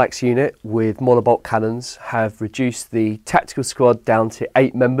Castellax unit with monobolt cannons have reduced the tactical squad down to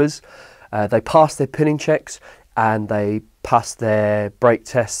 8 members. They passed their pinning checks and they passed their brake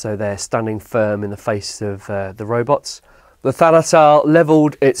tests, so they're standing firm in the face of the robots. The Thanatar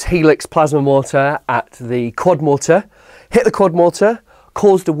levelled its Helix plasma mortar at the quad mortar, hit the quad mortar,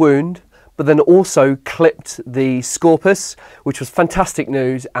 caused a wound, but then also clipped the Scorpus, which was fantastic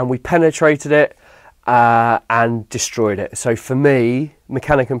news, and we penetrated it and destroyed it. So for me,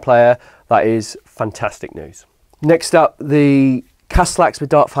 Mechanicum player, that is fantastic news. Next up, the Castellax with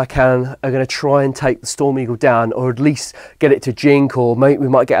Darkfire Cannon are going to try and take the Storm Eagle down, or at least get it to jink, or we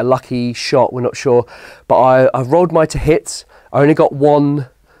might get a lucky shot, we're not sure. But I rolled my to hits. I only got 1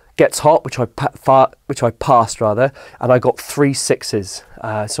 gets hot, which I passed rather, and I got 3 6s.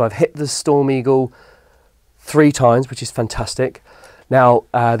 So I've hit the Storm Eagle 3 times, which is fantastic. Now,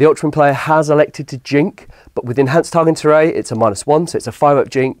 the Ultramarine player has elected to jink, but with enhanced target array, it's a -1, so it's a 5-up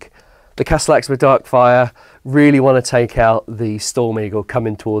jink. The Castellax with Darkfire really want to take out the Storm Eagle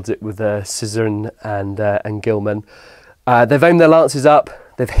coming towards it with Scissorin and Gilman. They've aimed their lances up.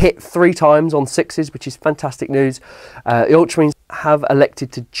 They've hit 3 times on 6s, which is fantastic news. The Ultramarines have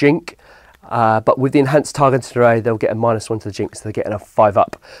elected to jink, but with the enhanced targeted array, they'll get a -1 to the jink, so they're getting a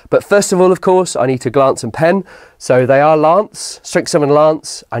 5-up. But first of all, of course, I need to glance and pen. So they are lance, strength 7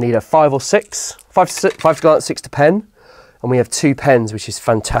 lance. I need a 5 or 6, 5 to glance, 6 to pen. And we have 2 pens, which is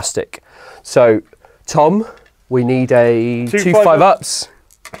fantastic. So, Tom, we need a 2 5-ups.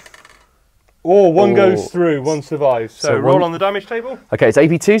 Or one goes through, one survives. So roll on the damage table. Okay, it's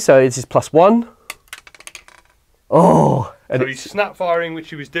AP2, so this is +1. Oh! So he's snap firing, which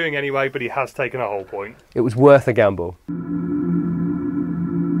he was doing anyway, but he has taken a whole point. It was worth a gamble.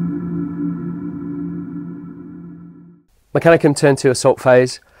 Mechanicum turned to assault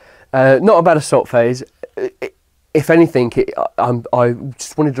phase. Not a bad assault phase. If anything, I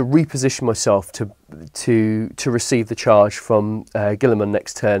just wanted to reposition myself to receive the charge from Gilliman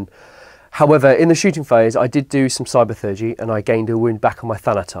next turn. However, in the shooting phase, I did do some cyberthurgy and I gained a wound back on my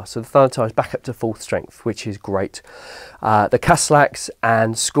Thanatar. So the Thanatar is back up to full strength, which is great. The Castellax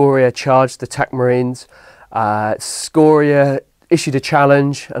and Scoria charged the TAC Marines. Scoria issued a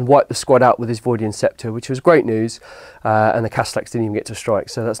challenge and wiped the squad out with his Voidian Scepter, which was great news. And the Castellax didn't even get to strike,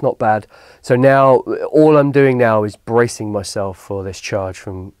 so that's not bad. So now, all I'm doing now is bracing myself for this charge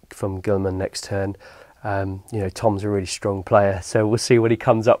from Gilman next turn. You know, Tom's a really strong player, so we'll see what he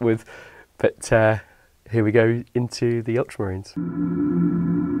comes up with. But here we go into the Ultramarines.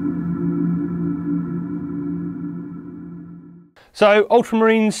 So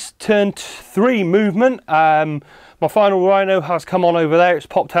Ultramarines turn 3 movement. My final Rhino has come on over there. It's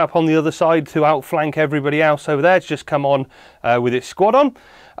popped up on the other side to outflank everybody else over there. It's just come on with its squad on.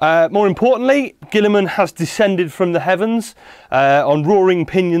 More importantly, Gilliman has descended from the heavens. On roaring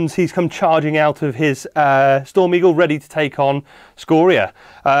pinions, he's come charging out of his Storm Eagle, ready to take on Scoria.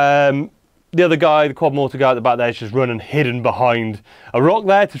 The other guy, the quad mortar guy at the back there, is just running hidden behind a rock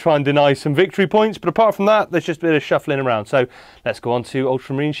there to try and deny some victory points. But apart from that, there's just a bit of shuffling around. So let's go on to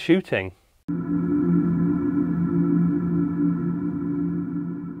Ultramarine shooting.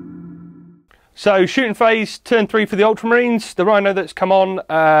 So shooting phase, turn 3 for the Ultramarines. The Rhino that's come on,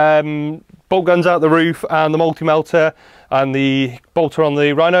 bolt guns out the roof, and the multi-melter and the bolter on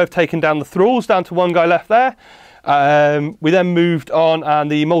the Rhino have taken down the thralls, down to 1 guy left there. We then moved on,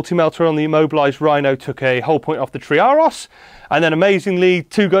 and the multi-melter on the immobilised Rhino took a whole point off the Triaros. And then amazingly,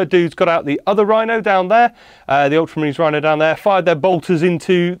 2 good dudes got out the other Rhino down there, the Ultramarines Rhino down there, fired their bolters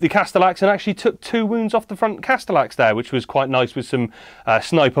into the Castellax and actually took 2 wounds off the front Castellax there, which was quite nice with some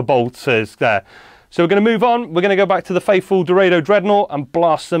sniper bolters there. So we're going to move on. We're going to go back to the faithful Dorado Dreadnought and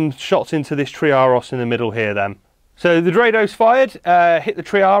blast some shots into this Triaros in the middle here then. So the Dorado's fired, hit the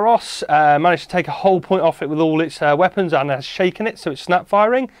Triaros, managed to take a whole point off it with all its weapons and has shaken it, so it's snap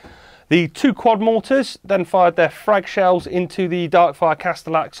firing. The 2 quad mortars then fired their frag shells into the Darkfire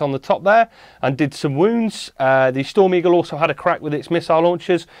Castellax on the top there and did some wounds. The Storm Eagle also had a crack with its missile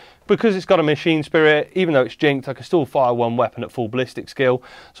launchers. Because it's got a machine spirit, even though it's jinked, I can still fire 1 weapon at full ballistic skill.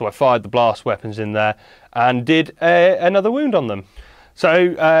 So I fired the blast weapons in there and did another wound on them.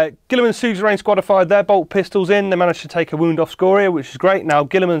 So Gilliman's Suzerain squad have fired their bolt pistols in. They managed to take a wound off Scoria, which is great. Now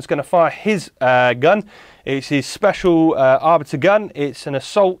Gilliman's going to fire his gun. It's his special Arbiter gun. It's an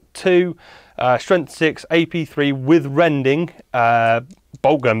Assault 2, Strength 6, AP3 with rending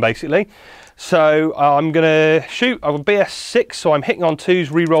bolt gun basically. So I'm going to shoot. I will BS 6, so I'm hitting on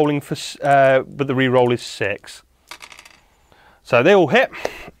 2s, re-rolling for, but the re-roll is 6. So they all hit.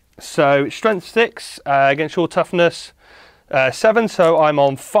 So Strength 6 against your toughness 7, so I'm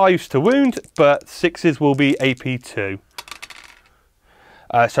on 5s to wound, but 6s will be AP2.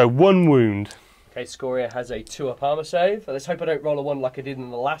 So 1 wound. Okay, Scoria has a 2-up armour save. Let's hope I don't roll a 1 like I did in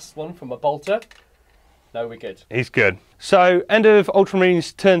the last one from a bolter. No, we're good. He's good. So end of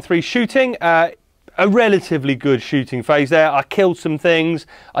Ultramarines turn 3 shooting. A relatively good shooting phase there. I killed some things.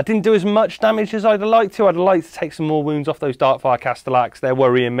 I didn't do as much damage as I'd like to. I'd like to take some more wounds off those Darkfire Castellax. They're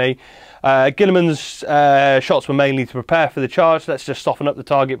worrying me. Gilliman's shots were mainly to prepare for the charge. Let's just soften up the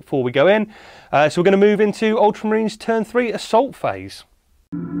target before we go in. So we're going to move into Ultramarines turn 3 assault phase.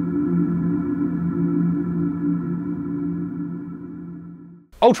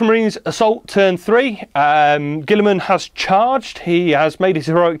 Ultramarines Assault turn 3. Guilliman has charged. He has made his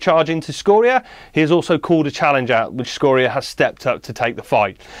heroic charge into Scoria. He has also called a challenge out, which Scoria has stepped up to take the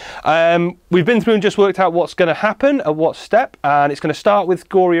fight. We've been through and just worked out what's going to happen at what step, and it's going to start with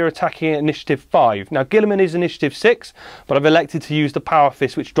Scoria attacking at initiative 5. Now Guilliman is initiative 6, but I've elected to use the Power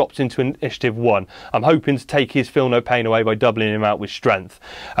Fist, which drops into initiative 1. I'm hoping to take his Feel No Pain away by doubling him out with strength.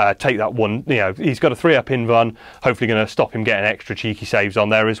 Take that one, you know, he's got a 3-up invuln, hopefully going to stop him getting extra cheeky saves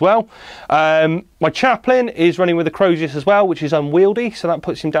on there as well. My chaplain is running with the Crozius as well, which is unwieldy, so that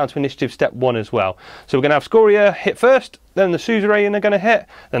puts him down to initiative step 1 as well. So we're going to have Scoria hit first, then the Suzerain are going to hit,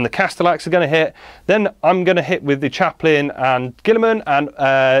 then the Castellax are going to hit, then I'm going to hit with the chaplain and Guilliman, and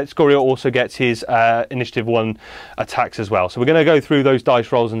Scoria also gets his initiative 1 attacks as well. So we're going to go through those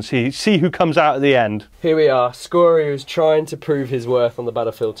dice rolls and see who comes out at the end. Here we are. Scoria is trying to prove his worth on the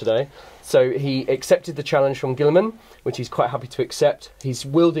battlefield today. So he accepted the challenge from Guilliman, which he's quite happy to accept. He's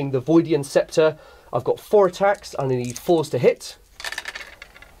wielding the Voidian Scepter. I've got 4 attacks and I need 4s to hit.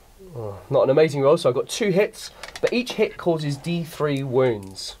 Oh, not an amazing roll, so I've got 2 hits, but each hit causes D3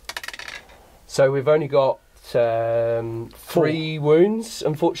 wounds. So we've only got 3 wounds,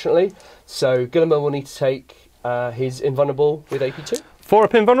 unfortunately. So Guilliman will need to take his invulnerable with AP2.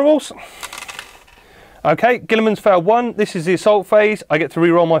 4-up invulnerables. Okay, Guilliman's failed 1. This is the assault phase. I get to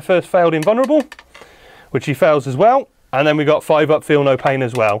reroll my first failed invulnerable, which he fails as well. And then we got 5-up Feel No Pain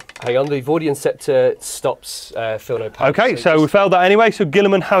as well. Hang on, the Voidian Scepter stops Feel No Pain. Okay, so we failed that anyway, so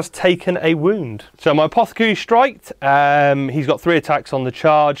Guilliman has taken a wound. So my Apothecary striked. He's got 3 attacks on the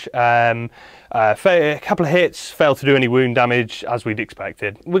charge. A couple of hits, failed to do any wound damage as we'd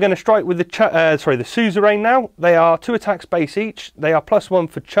expected. We're going to strike with the Suzerain now. They are 2 attacks base each. They are +1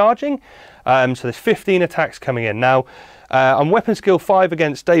 for charging. So there's 15 attacks coming in. Now, I'm weapon skill 5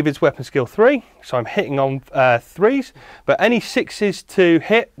 against David's weapon skill 3, so I'm hitting on 3s, but any 6s to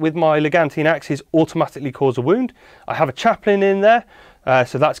hit with my Ligantine axes automatically cause a wound. I have a chaplain in there,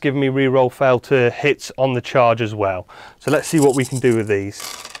 so that's giving me reroll fail to hits on the charge as well. So let's see what we can do with these.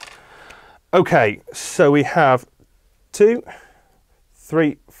 Okay, so we have 2,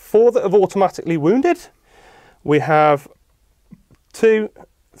 3, 4 that have automatically wounded. We have 2,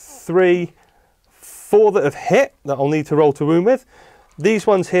 3, 4 that have hit that I'll need to roll to wound with. These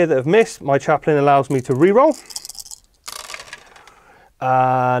ones here that have missed, my chaplain allows me to re-roll.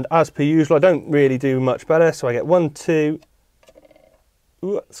 And as per usual, I don't really do much better, so I get 1, 2,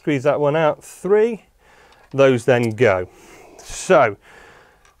 squeeze that one out, 3. Those then go. So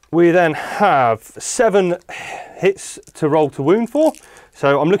we then have 7 hits to roll to wound for.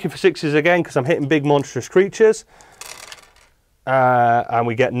 So I'm looking for 6s again because I'm hitting big monstrous creatures. And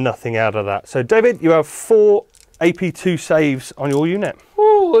we get nothing out of that. So David, you have 4 AP2 saves on your unit.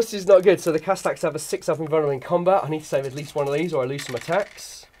 Ooh, this is not good. So the Castellax have a 6-up invulnerable in combat. I need to save at least one of these or I lose some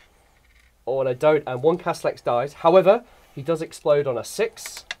attacks. Or I don't, and 1 Castellax dies. However, he does explode on a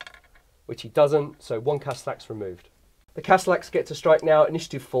 6, which he doesn't, so 1 Castellax removed. The Castellax get to strike now at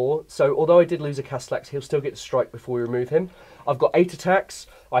initiative 4, so although I did lose a Castellax, he'll still get to strike before we remove him. I've got 8 attacks.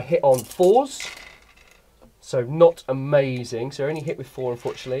 I hit on 4s. So not amazing. So only hit with 4,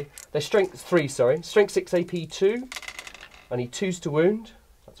 unfortunately. They're strength 3, sorry. Strength 6 AP 2. I need 2s to wound.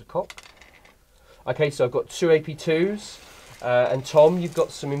 That's a cock. Okay, so I've got 2 AP 2s. And Tom, you've got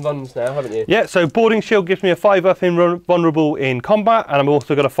some invulns now, haven't you? Yeah, so Boarding Shield gives me a 5-up invulnerable in combat, and I've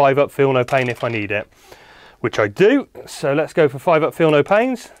also got a 5-up Feel No Pain if I need it, which I do. So let's go for 5-up Feel No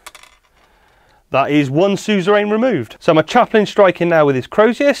Pains. That is 1 Suzerain removed. So my chaplain striking now with his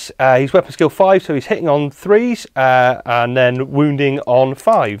Crozius. He's weapon skill 5, so he's hitting on 3s and then wounding on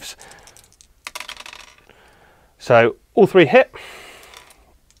 5s. So all 3 hit.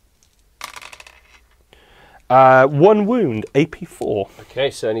 1 wound, AP 4.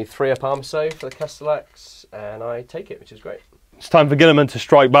 Okay, so I need 3-up armor save for the Castellax, and I take it, which is great. It's time for Guilliman to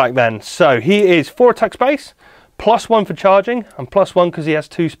strike back then. So he is 4 attack space. +1 for charging, and +1 because he has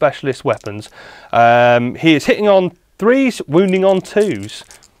 2 specialist weapons. He is hitting on 3s, wounding on 2s.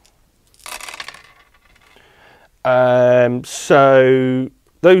 So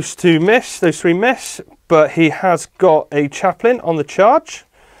those 2 miss, those 3 miss, but he has got a chaplain on the charge.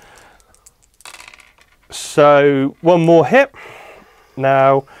 So 1 more hit.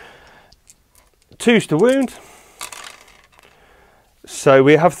 Now 2s to wound. So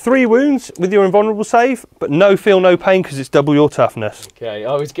we have 3 wounds with your invulnerable save, but no Feel No Pain because it's double your toughness. Okay,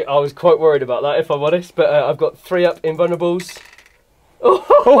 I was quite worried about that, if I'm honest, but I've got 3-up invulnerables.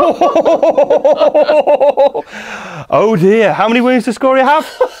 Oh dear, how many wounds does Scoria have?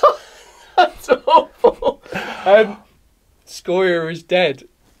 That's awful. Scoria is dead.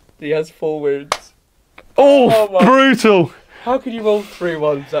 He has 4 wounds. Oh, brutal. How can you roll 3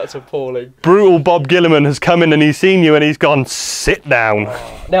 1s? That's appalling. Brutal Bob Gilliman has come in and he's seen you and he's gone, sit down.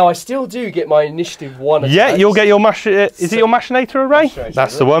 Now, I still do get my initiative 1 attacks. Yeah, you'll get your is it your Machinator array?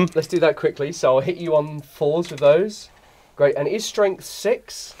 That's the one. Let's do that quickly. So I'll hit you on 4s with those. Great. And is strength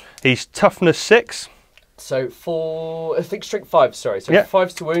 6? He's toughness 6. So I think strength 5, sorry. So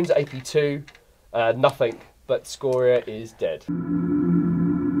 5s to wounds, AP 2, nothing. But Scoria is dead.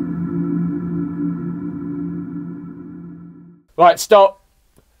 Right, stop.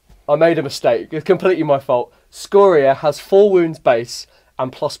 I made a mistake. It's completely my fault. Scoria has 4 wounds base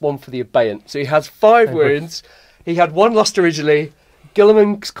and +1 for the Abeyant. So he has 5 wounds. He had 1 lost originally.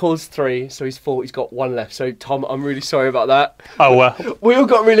 Gilliman's caused 3, so he's 4. He's got 1 left. So Tom, I'm really sorry about that. Oh well. We all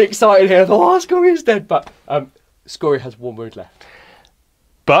got really excited here. I thought, oh, Scoria's dead, but Scoria has 1 wound left.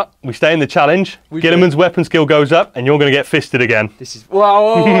 But we stay in the challenge. Gilliman's weapon skill goes up, and you're going to get fisted again. This is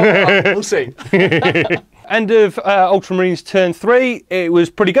well, we'll see. End of Ultramarines turn 3. It was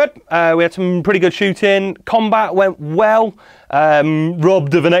pretty good. We had some pretty good shooting. Combat went well.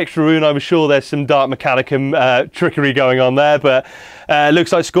 Robbed of an extra rune. I was sure there's some Dark Mechanicum trickery going on there, but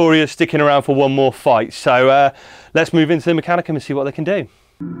looks like Scoria's sticking around for one more fight. So let's move into the Mechanicum and see what they can do.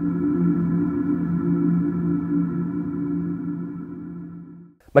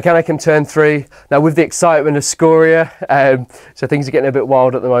 Mechanicum turn 3. Now with the excitement of Scoria, so things are getting a bit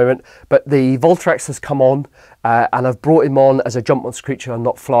wild at the moment, but the Voltrax has come on and I've brought him on as a jump monster creature and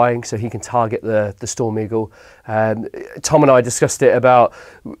not flying, so he can target the Storm Eagle. Tom and I discussed it about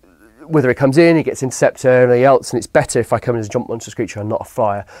whether it comes in, he gets Interceptor and everything else, and it's better if I come in as a jump monster creature and not a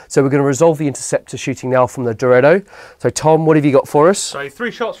flyer. So we're going to resolve the Interceptor shooting now from the Dorado. So Tom, what have you got for us? So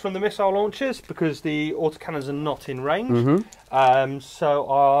 3 shots from the missile launchers because the autocannons are not in range. So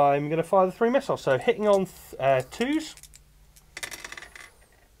I'm going to fire the 3 missiles. So hitting on 2s,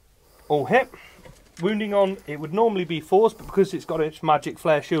 all hit. Wounding on, it would normally be 4s, but because it's got its magic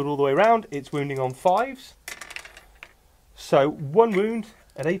flare shield all the way around, it's wounding on 5s. So 1 wound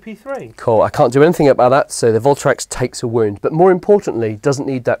at AP 3. Cool, I can't do anything about that, so the Voltrax takes a wound, but more importantly, doesn't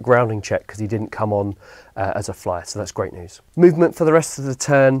need that grounding check because he didn't come on as a flyer, so that's great news. Movement for the rest of the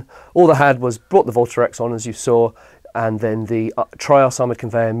turn, all I had was brought the Voltrax on, as you saw, and then the Trios Armoured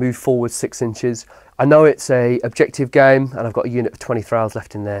Conveyor moved forward 6 inches. I know it's a objective game, and I've got a unit of 20 Thralls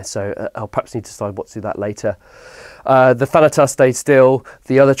left in there, so I'll perhaps need to decide what to do that later. The Thanatar stayed still,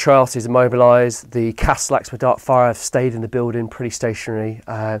 the other Trios is immobilised, the Castellax with Dark Fire have stayed in the building, pretty stationary,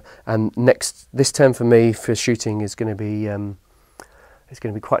 and this turn for me for shooting is going to be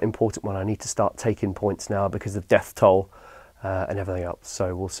quite an important one. I need to start taking points now because of death toll and everything else,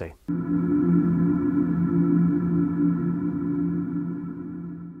 so we'll see.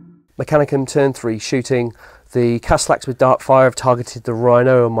 Mechanicum turn 3 shooting. The Castellax with Dark Fire have targeted the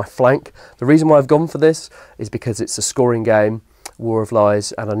Rhino on my flank. The reason why I've gone for this is because it's a scoring game, War of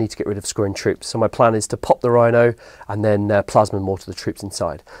Lies, and I need to get rid of scoring troops. So my plan is to pop the Rhino and then plasma mortar the troops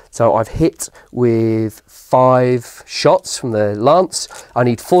inside. So I've hit with 5 shots from the Lance. I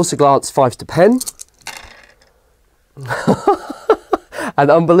need 4s to glance, 5s to pen.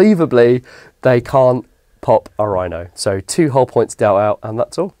 And unbelievably, they can't pop a Rhino. So 2 hull points dealt out, and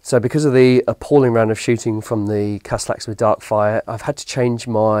that's all. So because of the appalling round of shooting from the Castellax with Dark Fire, I've had to change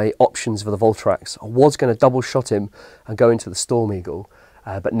my options for the Voltrax. I was going to double shot him and go into the Storm Eagle,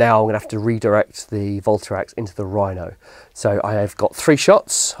 but now I'm going to have to redirect the Voltrax into the Rhino. So I have got 3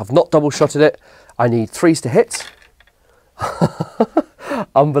 shots. I've not double shotted it. I need 3s to hit.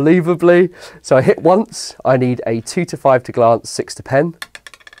 Unbelievably. So I hit once. I need a 2 to 5 to glance, 6 to pen.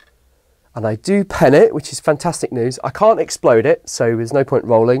 And I do pen it, which is fantastic news. I can't explode it, so there's no point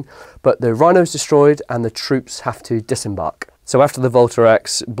rolling, but the Rhino's destroyed and the troops have to disembark. So after the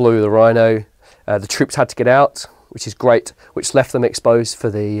Voltrax blew the Rhino, the troops had to get out, which is great, which left them exposed for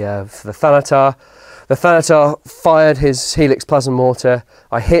the Thanatar. The Thanatar fired his Helix Plasma Mortar.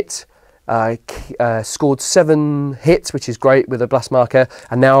 I hit, scored 7 hits, which is great with a blast marker,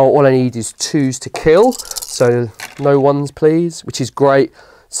 and now all I need is 2s to kill, so no 1s please, which is great.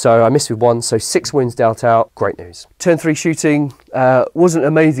 So I missed with 1, so 6 wounds dealt out. Great news. Turn 3 shooting wasn't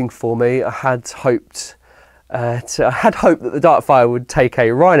amazing for me. I had hoped that the Dark Fire would take a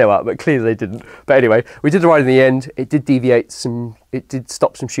Rhino out, but clearly they didn't. But anyway, we did the right in the end. It did deviate some. It did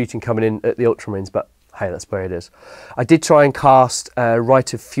stop some shooting coming in at the Ultramarines, but hey, that's where it is. I did try and cast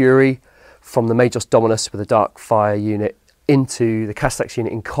Rite of Fury from the Magos Dominus with a Dark Fire unit into the Castellax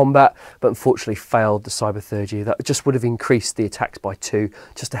unit in combat, but unfortunately failed the Cyberthurgy. That just would have increased the attacks by 2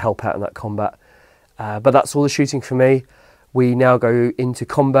 just to help out in that combat. But that's all the shooting for me. We now go into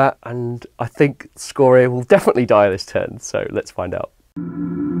combat, and I think Scoria will definitely die this turn, so let's find out.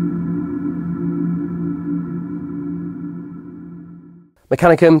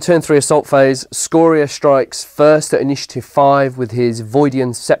 Mechanicum, turn 3 assault phase. Scoria strikes first at initiative 5 with his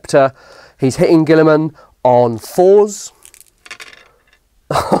Voidian Scepter. He's hitting Guilliman on 4s.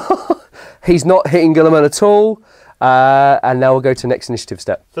 He's not hitting Guilliman at all. And now we'll go to next initiative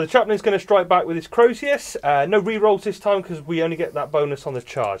step. So the chaplain's going to strike back with his Crozius. No re-rolls this time because we only get that bonus on the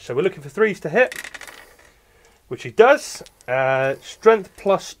charge. So we're looking for 3s to hit, which he does. Strength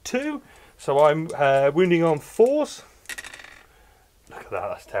 +2. So I'm wounding on 4s. Look at that,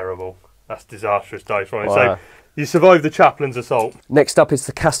 that's terrible. That's disastrous dice rolling. Wow. So you survive the chaplain's assault. Next up is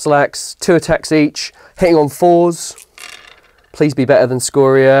the Castellax. 2 attacks each, hitting on 4s. Please be better than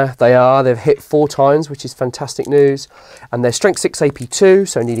Scoria. They are. They've hit 4 times, which is fantastic news. And they're Strength 6 AP 2,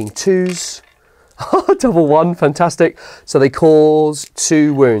 so needing 2s. Double 1, fantastic. So they cause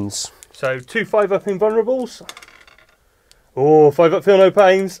 2 wounds. So 2 5-up invulnerables. Oh, 5-up feel no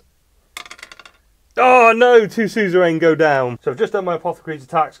pains. Oh no, 2 suzerain go down. So I've just done my apothecary's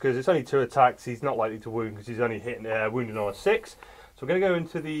attacks because it's only 2 attacks. He's not likely to wound because he's only hitting wounded on a 6. So we're going to go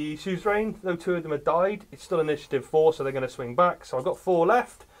into the suzerain. Though 2 of them have died, it's still initiative 4, so they're going to swing back. So I've got 4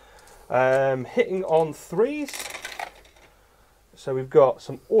 left. Hitting on 3s. So we've got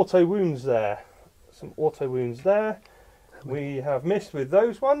some auto wounds there. Some auto wounds there. We have missed with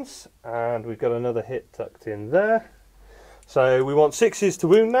those ones. And we've got another hit tucked in there. So we want 6s to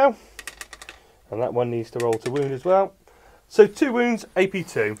wound now. And that one needs to roll to wound as well. So 2 wounds, AP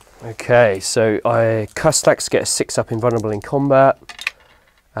 2. Okay, so Castellax get a 6-up invulnerable in combat,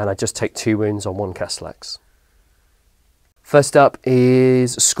 and I just take 2 wounds on 1 Castellax. First up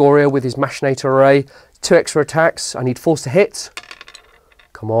is Scoria with his Machinator Array. 2 extra attacks. I need 4s to hit.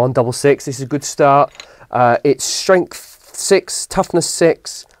 Come on, double 6. This is a good start. It's Strength 6, Toughness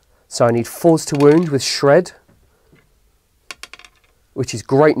 6, so I need 4s to wound with Shred, which is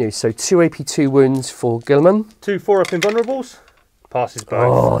great news. So 2 AP2 wounds for Guilliman. 2 4-up invulnerables. Passes both.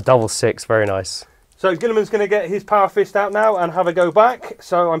 Oh, double 6. Very nice. So Guilliman's going to get his Power Fist out now and have a go back.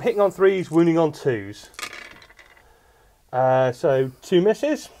 So I'm hitting on 3s, wounding on 2s. So 2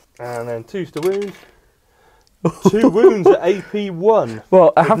 misses. And then 2s to wound. 2 wounds at AP 1.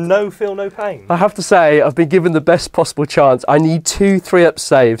 Well, I have no feel, no pain. I have to say, I've been given the best possible chance. I need 2 3-up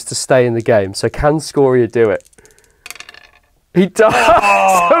saves to stay in the game. So can Scoria do it? He does!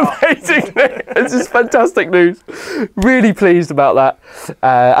 Oh! Amazing! This is fantastic news. Really pleased about that.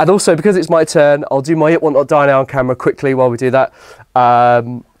 And also, because it's my turn, I'll do my It Won't Not Die Now on camera quickly while we do that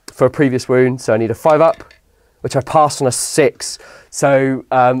for a previous wound. So I need a 5-up, which I passed on a 6. So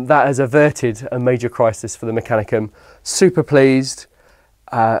that has averted a major crisis for the Mechanicum. Super pleased.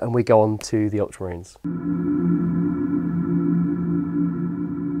 And we go on to the Ultramarines.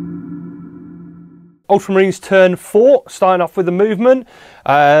 Ultramarines turn 4, starting off with the movement.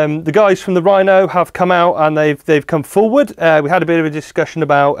 The guys from the Rhino have come out and they've come forward. We had a bit of a discussion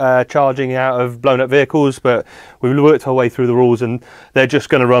about charging out of blown up vehicles, but we've worked our way through the rules and they're just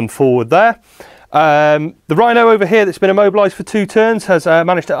going to run forward there. The Rhino over here that's been immobilised for 2 turns has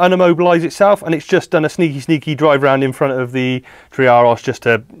managed to unimmobilise itself, and it's just done a sneaky drive round in front of the Triaros just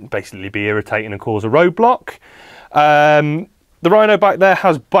to basically be irritating and cause a roadblock. The Rhino back there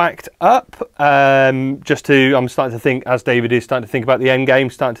has backed up, I'm starting to think, as David is, starting to think about the end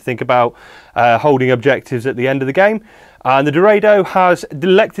game, starting to think about holding objectives at the end of the game. And the Dorado has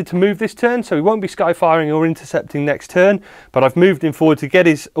elected to move this turn, so he won't be skyfiring or intercepting next turn, but I've moved him forward to get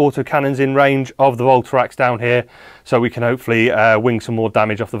his autocannons in range of the Voltarax down here, so we can hopefully wing some more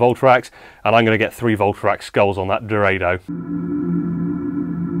damage off the Voltarax, and I'm going to get 3 Voltarax skulls on that Dorado.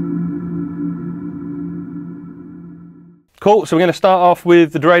 Cool, so we're going to start off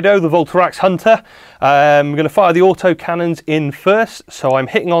with the Dorado, the Voltarax Hunter. We're going to fire the auto cannons in first, so I'm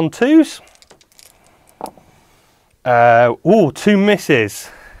hitting on 2s. 2 misses.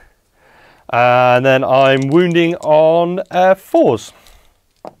 And then I'm wounding on 4s.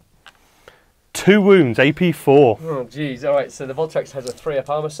 2 wounds, AP 4. Oh, geez. All right, so the Voltarax has a 3-up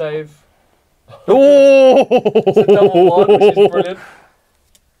armour save. Oh! It's a double 1, which is brilliant.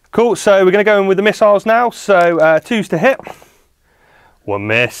 Cool, so we're going to go in with the missiles now. So 2s to hit, 1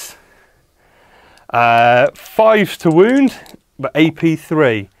 miss, 5s to wound, but AP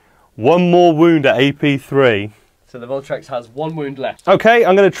 3. 1 more wound at AP 3. So the Voltarax has 1 wound left. Okay,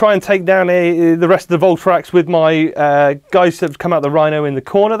 I'm going to try and take down the rest of the Voltarax with my guys that have come out the Rhino in the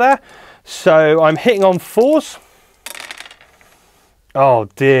corner there. So I'm hitting on 4s. Oh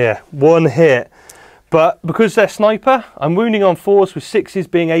dear, 1 hit. But because they're sniper, I'm wounding on 4s with 6s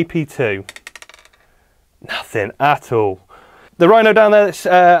being AP2. Nothing at all. The Rhino down there that's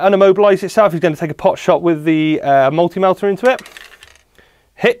unimmobilised itself is going to take a pot shot with the multi-melter into it.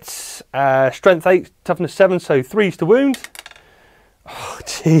 Hits, strength 8, toughness 7, so 3s to wound. Oh,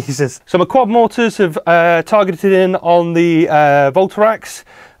 Jesus. So my quad mortars have targeted in on the Voltarax,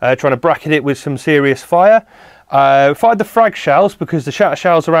 trying to bracket it with some serious fire. Fired the frag shells because the shatter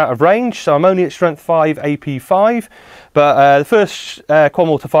shells are out of range, so I'm only at strength 5, AP 5. But the first quad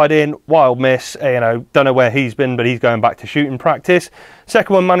mortar fired in, wild miss. You know, don't know where he's been, but he's going back to shooting practice.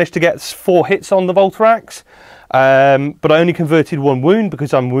 Second one managed to get 4 hits on the Voltarax, but I only converted 1 wound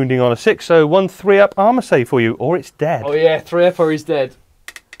because I'm wounding on a 6. So 1 3-up armor save for you, or it's dead. Oh yeah, 3-up or he's dead.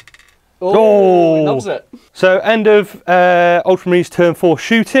 Oh, loves it. So end of Ultramarines turn 4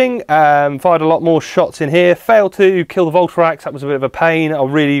 shooting. Fired a lot more shots in here. Failed to kill the Voltarax. That was a bit of a pain. I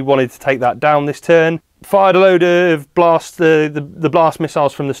really wanted to take that down this turn. Fired a load of blast, the blast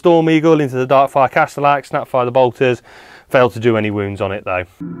missiles from the Storm Eagle into the Darkfire Castellax. Snapfire the bolters. Failed to do any wounds on it though.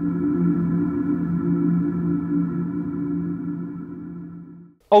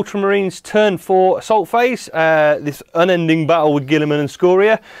 Ultramarines turn 4 assault phase, this unending battle with Guilliman and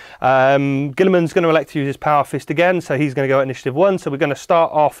Scoria. Guilliman's going to elect to use his power fist again, so he's going to go at initiative 1. So we're going to start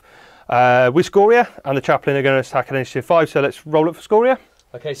off with Scoria, and the chaplain are going to attack at initiative 5. So let's roll it for Scoria.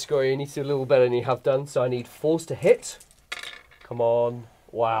 Okay, Scoria, you need to do a little better than you have done. So I need 4s to hit. Come on.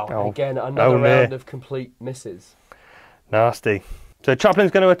 Wow. Oh, again, another round of complete misses. Nasty. So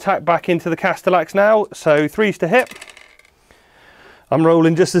chaplain's going to attack back into the Castellax now. So 3s to hit. I'm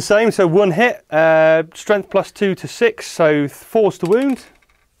rolling just the same, so 1 hit, strength +2 to 6, so 4s to wound,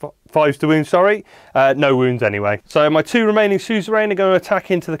 5s to wound, sorry, no wounds anyway. So my 2 remaining suzerain are going to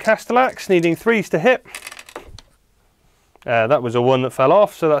attack into the Castellax, needing 3s to hit. That was a 1 that fell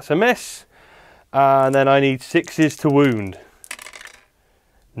off, so that's a miss. And then I need 6s to wound.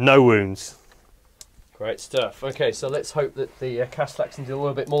 No wounds. Great stuff. Okay, so let's hope that the Castellax can do a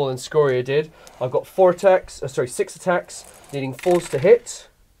little bit more than Scoria did. I've got 6 attacks, needing 4s to hit.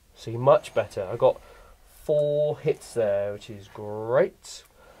 See, much better. I got 4 hits there, which is great.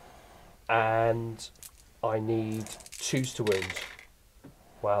 And I need 2s to wound.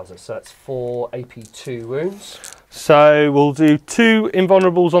 Wowza, so that's 4 AP2 wounds. So we'll do 2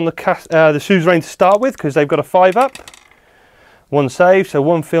 invulnerables on the suzerain to start with, because they've got a 5-up. 1 save, so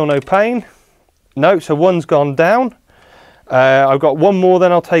 1 feel no pain. No, so 1's gone down. I've got 1 more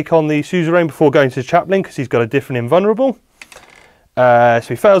then I'll take on the suzerain before going to the chaplain, because he's got a different invulnerable. So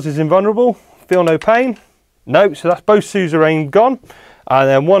he fails his invulnerable. Feel no pain. No, so that's both suzerain gone. And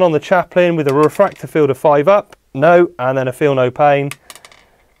then 1 on the chaplain with a refractor field of 5-up. No, and then a feel no pain.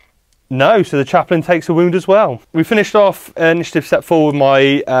 No, so the chaplain takes a wound as well. We finished off initiative step 4 with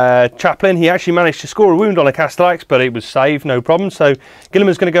my chaplain. He actually managed to score a wound on a Castellax, but it was saved, no problem. So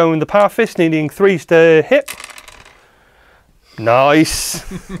Guilliman's going to go in the power fist, needing 3s to hit. Nice.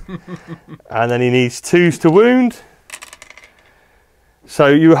 And then he needs 2s to wound. So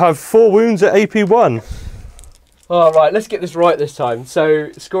you have 4 wounds at AP 1. All right, let's get this right this time. So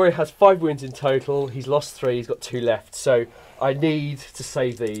Scoria has 5 wounds in total. He's lost 3, he's got 2 left. So I need to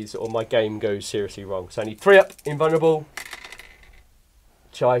save these or my game goes seriously wrong. So I need 3-up, invulnerable.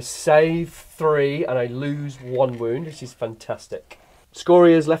 So I save 3 and I lose 1 wound, which is fantastic.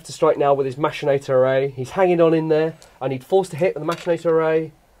 Scoria's left to strike now with his Machinator Array. He's hanging on in there. I need 4s to hit with the Machinator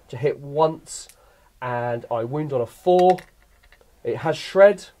Array, to hit once. And I wound on a 4. It has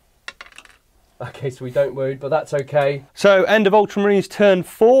Shred. Okay, so we don't wound, but that's okay. So end of Ultramarines turn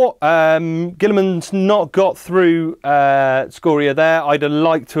 4. Guilliman's not got through Scoria there. I'd have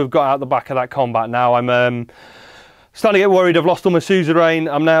liked to have got out the back of that combat now. I'm starting to get worried. I've lost all my suzerain.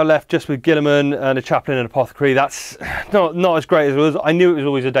 I'm now left just with Guilliman and a chaplain and apothecary. That's not as great as it was. I knew it was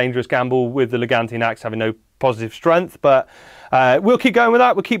always a dangerous gamble with the Legantine Axe having no positive strength, but we'll keep going with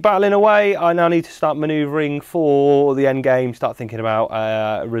that. We'll keep battling away. I now need to start manoeuvring for the end game, start thinking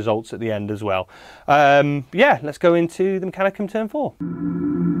about results at the end as well. Yeah, let's go into the Mechanicum turn 4.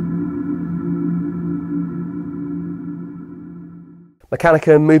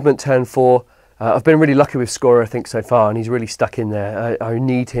 Mechanicum, movement turn 4. I've been really lucky with Scoria, I think, so far, and he's really stuck in there. I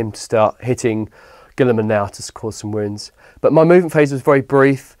need him to start hitting Guilliman now to cause some wounds. But my movement phase was very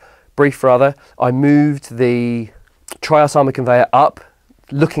brief rather. I moved the Trias Armour Conveyor up,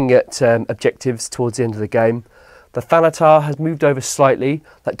 looking at objectives towards the end of the game. The Thanatar has moved over slightly.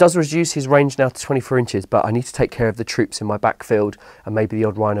 That does reduce his range now to 24 inches, but I need to take care of the troops in my backfield and maybe the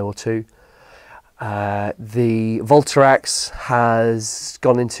odd rhino or 2. The Voltarax has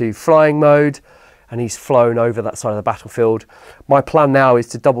gone into flying mode and he's flown over that side of the battlefield. My plan now is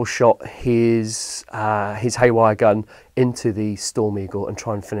to double shot his haywire gun into the Storm Eagle and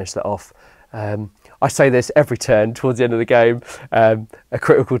try and finish that off. I say this every turn towards the end of the game, a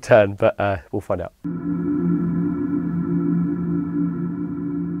critical turn, but we'll find out.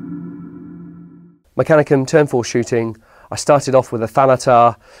 Mechanicum, turn 4 shooting. I started off with a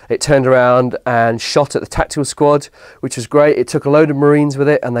Thanatar. It turned around and shot at the tactical squad, which was great. It took a load of Marines with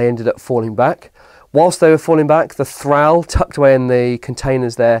it and they ended up falling back. Whilst they were falling back, the Thrall, tucked away in the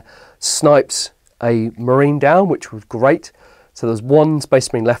containers there, sniped a Marine down, which was great. So there was one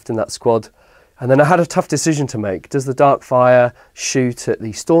Space Marine left in that squad. And then I had a tough decision to make. Does the Darkfire shoot at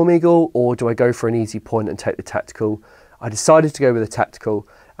the Storm Eagle, or do I go for an easy point and take the tactical? I decided to go with the tactical,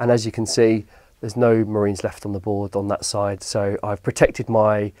 and as you can see, there's no Marines left on the board on that side. So I've protected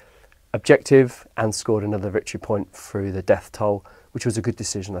my objective and scored another victory point through the death toll, which was a good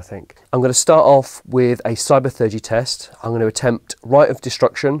decision, I think. I'm going to start off with a Cyber 30 test. I'm going to attempt Rite of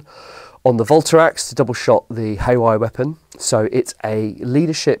Destruction on the Voltarax to double shot the Haywire weapon. So it's a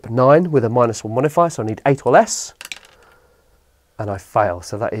leadership 9 with a -1 modifier, so I need 8 or less. And I fail,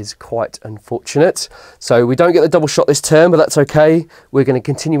 so that is quite unfortunate. So we don't get the double shot this turn, but that's okay. We're going to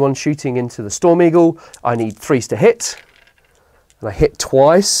continue on shooting into the Storm Eagle. I need 3s to hit. And I hit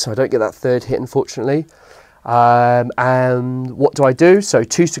twice, so I don't get that third hit, unfortunately. And what do I do? So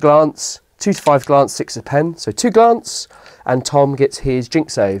 2s to glance, 2 to 5 glance, 6 to pen. So 2 glance, and Tom gets his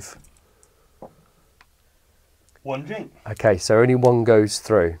Jinx save. 1 Jinx. Okay, so only 1 goes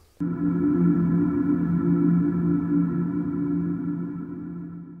through.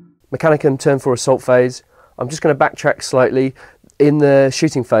 Mechanicum, turn 4 assault phase. I'm just going to backtrack slightly. In the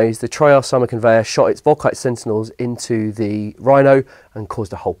shooting phase, the Triarch Armor Conveyor shot its Volkite Sentinels into the Rhino and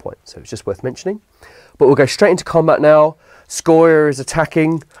caused a hull point, so it's just worth mentioning. But we'll go straight into combat now. Scoria is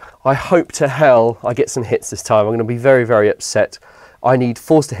attacking. I hope to hell I get some hits this time. I'm going to be very, very upset. I need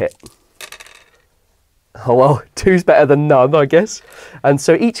 4s to hit. Oh well, 2's better than none, I guess. And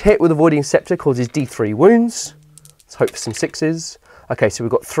so each hit with Avoiding Scepter causes D3 wounds. Let's hope for some 6s. Okay, so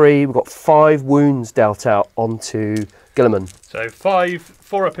we've got 3, we've got 5 wounds dealt out onto Guilliman. So 5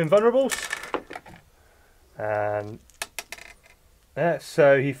 4-up invulnerables. And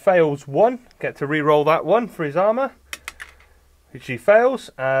so he fails 1. Get to re-roll that 1 for his armour, which he fails.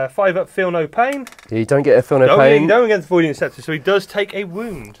 5-up feel no pain. You don't get a feel no pain. You don't get the Avoiding Scepter, so he does take a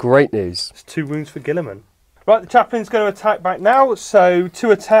wound. Great news. It's 2 wounds for Guilliman. Right, the Chaplain's going to attack back now. So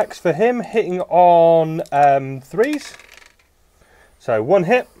 2 attacks for him, hitting on 3s. So 1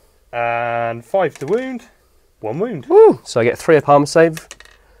 hit and 5 to wound. 1 wound. Woo. So I get 3 up armor save.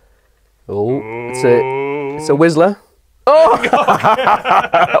 Oh, it's a Whistler. Oh!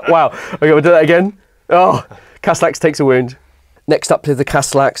 Wow. Okay, we'll do that again. Oh, Castellax takes a wound. Next up to the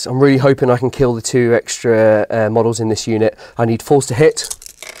Castellax. I'm really hoping I can kill the 2 extra models in this unit. I need 4s to hit.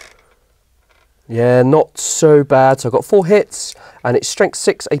 Yeah, not so bad. So I've got 4 hits and it's strength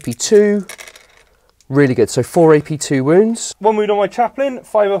 6, AP 2. Really good. So 4 AP 2 wounds. 1 wound on my Chaplain,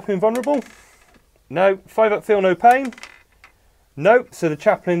 5-up invulnerable. No. 5-up feel no pain. No. So the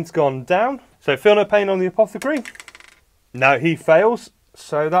Chaplain's gone down. So feel no pain on the Apothecary. No, he fails.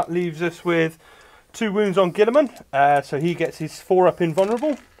 So that leaves us with 2 wounds on Guilliman. So he gets his 4-up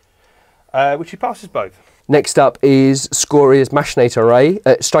invulnerable, which he passes both. Next up is Scoria's Machinate Array.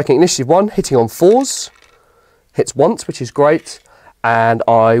 Striking initiative 1, hitting on 4s. Hits once, which is great. And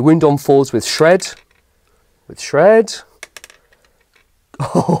I wound on 4s with Shred.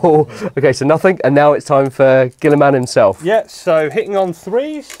 Oh, okay, so nothing. And now it's time for Guilliman himself. Yeah, so hitting on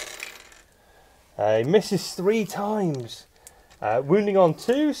 3s. He misses 3 times. Wounding on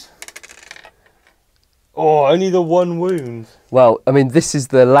 2s. Oh, only the 1 wound. Well, I mean, this is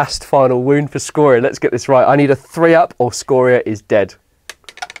the last final wound for Scoria. Let's get this right. I need a 3-up or Scoria is dead.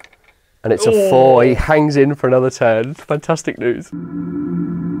 And it's a 4. He hangs in for another turn. Fantastic news.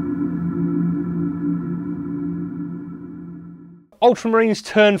 Ultramarines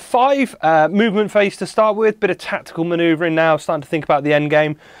turn 5, movement phase to start with, bit of tactical manoeuvring now, starting to think about the end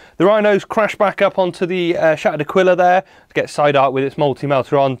game. The Rhinos crash back up onto the Shattered Aquila there to get side arc with its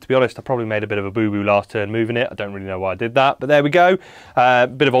multi-melter on. To be honest, I probably made a bit of a boo-boo last turn moving it. I don't really know why I did that, but there we go.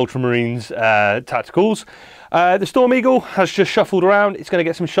 Bit of Ultramarines tacticals. The Storm Eagle has just shuffled around. It's going to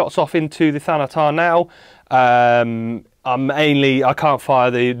get some shots off into the Thanatar now. I can't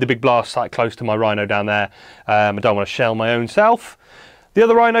fire the big blast site close to my Rhino down there. I don't want to shell my own self. The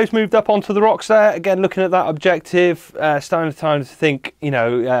other Rhinos moved up onto the rocks there. Again, looking at that objective, starting to think, you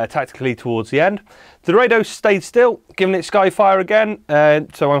know, tactically towards the end. The Rados stayed still, giving it Skyfire again.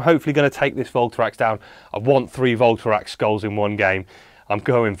 So I'm hopefully going to take this Voltarax down. I want 3 Voltarax skulls in one game. I'm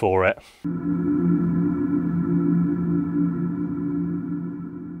going for it.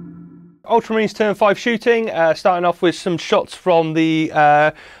 Ultramarines turn 5 shooting, starting off with some shots from the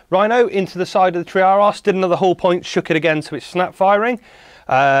Rhino into the side of the Triaros. Did another hull point, shook it again so it's snap firing.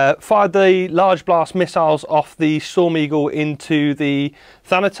 Fired the large blast missiles off the Storm Eagle into the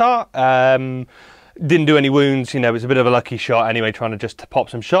Thanatar. Didn't do any wounds, you know, it was a bit of a lucky shot anyway, trying to just pop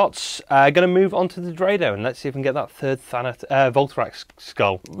some shots. Going to move on to the Drado and let's see if we can get that third Voltrax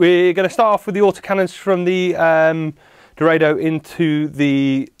skull. We're going to start off with the autocannons from the Dorado into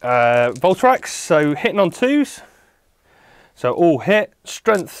the Voltrax, so hitting on 2s. So all hit,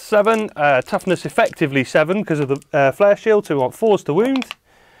 strength 7, toughness effectively 7 because of the flare shield, so we want 4s to wound.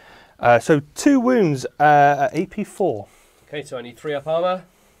 So 2 wounds at AP 4. Okay, so I need 3 up armour.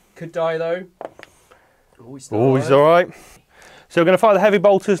 Could die though. Always alright. So we're going to fire the heavy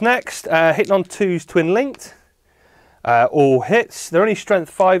bolters next, hitting on 2s twin linked. All hits. They're only strength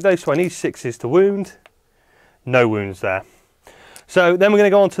 5 though, so I need 6s to wound. No wounds there. So then we're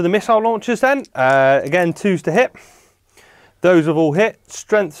going to go on to the missile launchers then. Again, 2s to hit. Those have all hit.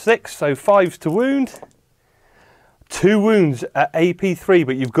 Strength 6, so 5s to wound. 2 wounds at AP 3,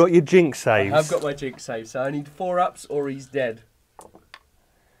 but you've got your jinx saves. I've got my jinx save, so I need 4 ups or he's dead.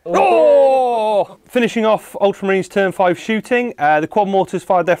 Oh! Finishing off Ultramarines turn 5 shooting. The quad mortars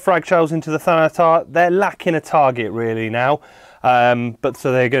fired their frag shells into the Thanatar. They're lacking a target really now. But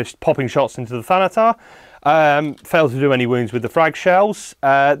so they're just popping shots into the Thanatar. Failed to do any wounds with the frag shells.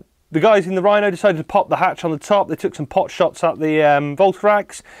 The guys in the Rhino decided to pop the hatch on the top. They took some pot shots at the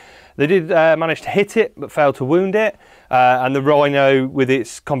Voltrax. They did manage to hit it, but failed to wound it. And the Rhino, with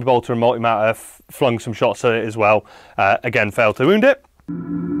its combi bolter and multi-matter, flung some shots at it as well. Again, failed to wound it.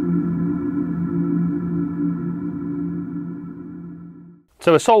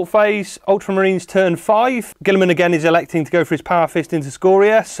 So assault phase, Ultramarines turn 5. Guilliman again is electing to go for his power fist into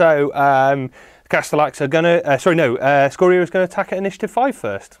Scoria. So Castellax are going to, Scoria is going to attack at initiative 5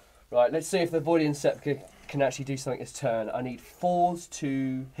 first. Right, let's see if the Voidian Scepter can actually do something this turn. I need 4s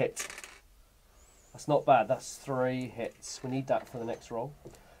to hit. That's not bad, that's 3 hits. We need that for the next roll.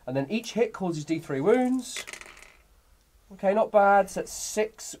 And then each hit causes D3 wounds. Okay, not bad. So that's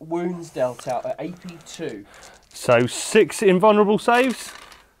 6 wounds dealt out at AP 2. So 6 invulnerable saves.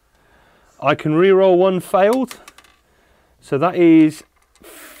 I can reroll 1 failed. So that is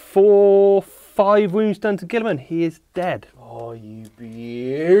 5 wounds done to Guilliman. He is dead. Oh, you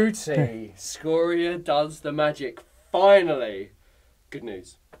beauty. Scoria does the magic. Finally. Good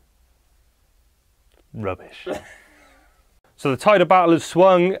news. Rubbish. So the tide of battle has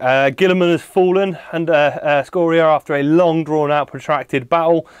swung, Guilliman has fallen, and Scoria, after a long drawn-out, protracted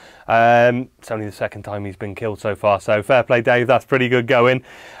battle. It's only the 2nd time he's been killed so far, so fair play, Dave, that's pretty good going.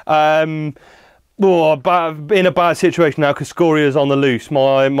 In a bad situation now because Scoria's on the loose.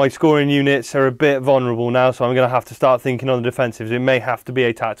 My scoring units are a bit vulnerable now, so I'm going to have to start thinking on the defensives. It may have to be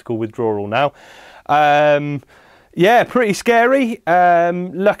a tactical withdrawal now. Yeah, pretty scary.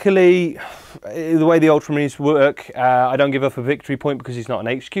 Luckily, the way the Ultramarines work, I don't give up a victory point because he's not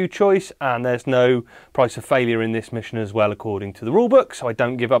an HQ choice, and there's no price of failure in this mission as well, according to the rulebook, so I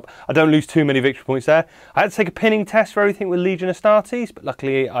don't give up. I don't lose too many victory points there. I had to take a pinning test for everything with Legion Astartes, but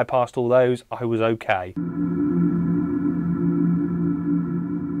luckily I passed all those. I was okay.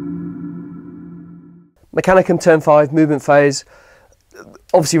 Mechanicum turn 5, movement phase.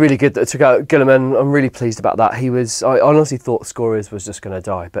 Obviously really good that it took out Guilliman. I'm really pleased about that. I honestly thought Scoria's was just going to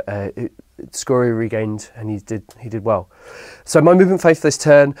die, but Scoria regained and he did well. So my movement phase for this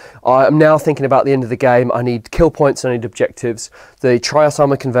turn, I'm now thinking about the end of the game. I need kill points and I need objectives. The Trias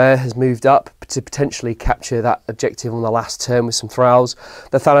Armour Conveyor has moved up to potentially capture that objective on the last turn with some Thralls.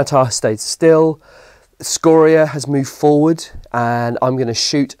 The Thanatar has stayed still. Scoria has moved forward, and I'm going to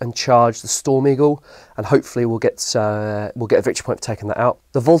shoot and charge the Storm Eagle, and hopefully we'll get a victory point for taking that out.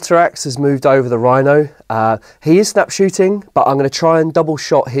 The Voltrax has moved over the Rhino. He is snap shooting, but I'm going to try and double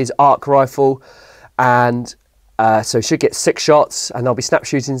shot his arc rifle, and so he should get 6 shots, and they'll be snap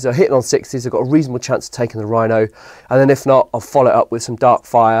shooting, so hitting on 60s. I've got a reasonable chance of taking the Rhino, and then if not, I'll follow it up with some dark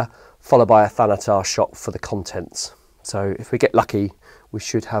fire, followed by a Thanatar shot for the contents. So if we get lucky, we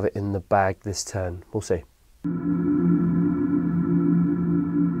should have it in the bag this turn. We'll see.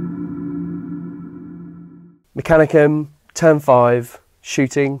 Mechanicum, turn 5,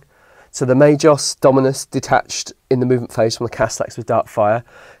 shooting. So the Magos Dominus detached in the movement phase from the Castellax with dark fire.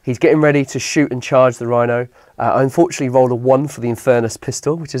 He's getting ready to shoot and charge the Rhino. I unfortunately rolled a 1 for the Infernus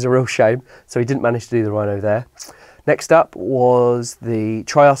pistol, which is a real shame. So he didn't manage to do the Rhino there. Next up was the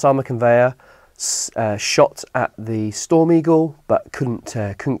Trias Armour Conveyor. Shot at the Storm Eagle, but couldn't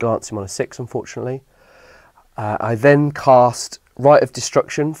glance him on a 6, unfortunately. I then cast Rite of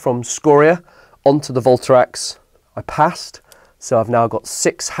Destruction from Scoria onto the Voltrax. I passed, so I've now got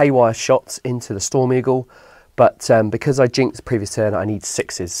 6 haywire shots into the Storm Eagle, but because I jinxed the previous turn, I need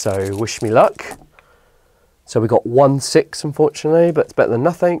 6s, so wish me luck. So we got 1 6, unfortunately, but it's better than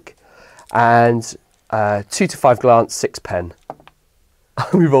nothing. And 2 to 5 glance, 6 pen.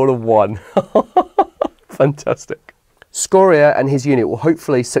 We rolled a 1. Fantastic. Scoria and his unit will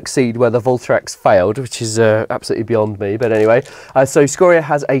hopefully succeed where the Voltrax failed, which is absolutely beyond me, but anyway. So Scoria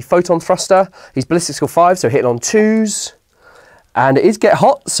has a photon thruster. He's ballistic skill 5, so hitting on 2s. And it is get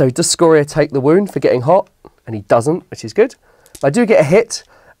hot, so does Scoria take the wound for getting hot? And he doesn't, which is good. I do get a hit,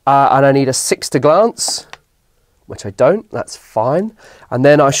 and I need a 6 to glance, which I don't, that's fine. And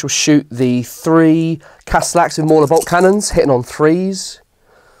then I shall shoot the 3 Castellax with Mauler bolt cannons, hitting on 3s.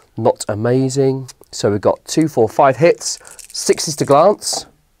 Not amazing. So we've got 2, 4, 5 hits, 6s to glance.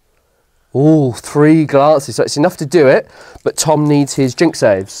 Ooh, 3 glances, so it's enough to do it, but Tom needs his Jinx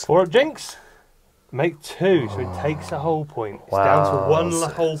saves. 4 up Jinx. Make 2, so it takes a whole point. It's down to 1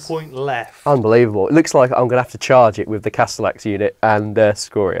 whole point left. Unbelievable. It looks like I'm going to have to charge it with the Castellax unit and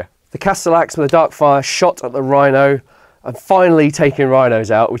Scoria. The Castellax with the Darkfire shot at the Rhino. I'm finally taking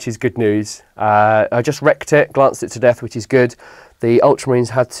Rhinos out, which is good news. I just wrecked it, glanced it to death, which is good. The Ultramarines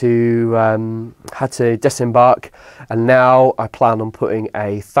had to disembark, and now I plan on putting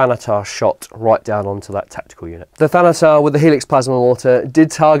a Thanatar shot right down onto that tactical unit. The Thanatar with the Helix Plasma Mortar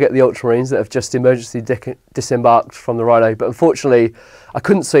did target the Ultramarines that have just emergency disembarked from the Rhino, but unfortunately I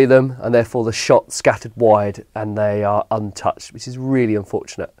couldn't see them, and therefore the shot scattered wide and they are untouched, which is really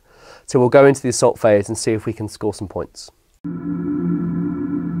unfortunate. So we'll go into the assault phase and see if we can score some points.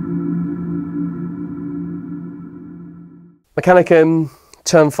 Mechanicum,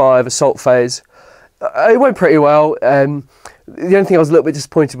 turn 5, assault phase. It went pretty well. The only thing I was a little bit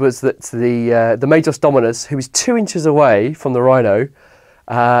disappointed was that the Majos Dominus, who was 2 inches away from the Rhino,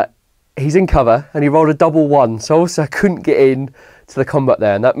 he's in cover and he rolled a double 1, so also I couldn't get in to the combat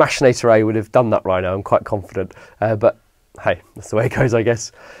there, and that Machinator A would have done that Rhino, I'm quite confident. But hey, that's the way it goes, I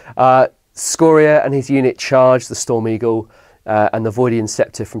guess. Scoria and his unit charged the Storm Eagle, and the Voidian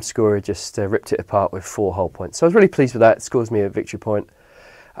Scepter from Scoria just ripped it apart with 4 whole points. So I was really pleased with that. It scores me a victory point.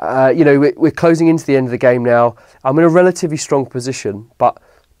 You know, we're closing into the end of the game now. I'm in a relatively strong position, but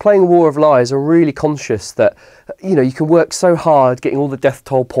playing War of Lies, I'm really conscious that, you know, you can work so hard getting all the death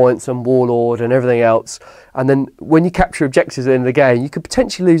toll points and Warlord and everything else, and then when you capture objectives at the end of the game, you could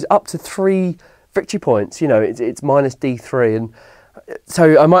potentially lose up to 3 victory points. You know, it's minus D3, and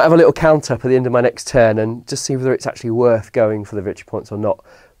so I might have a little count up at the end of my next turn and just see whether it's actually worth going for the victory points or not.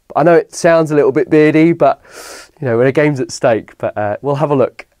 I know it sounds a little bit beardy, but you know, when a game's at stake. But we'll have a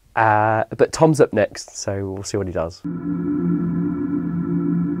look. But Tom's up next, so we'll see what he does.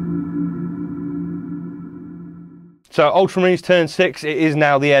 So Ultramarines turn 6, it is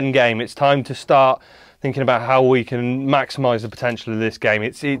now the end game. It's time to start thinking about how we can maximise the potential of this game.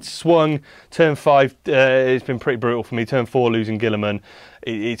 It's swung. Turn 5, it's been pretty brutal for me. Turn 4, losing Gilliman,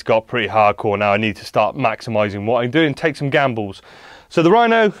 it's got pretty hardcore now. I need to start maximising what I'm doing, take some gambles. So the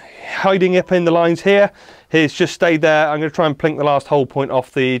Rhino, hiding up in the lines here, he's just stayed there. I'm going to try and plink the last whole point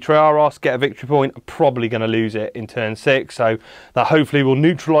off the Triaros, get a victory point. I'm probably going to lose it in turn 6, so that hopefully will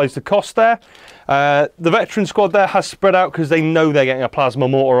neutralise the cost there. The veteran squad there has spread out because they know they're getting a plasma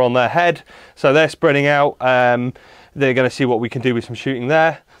mortar on their head, so they're spreading out. They're going to see what we can do with some shooting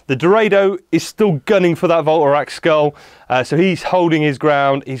there. The Dorado is still gunning for that Voltarax skull, so he's holding his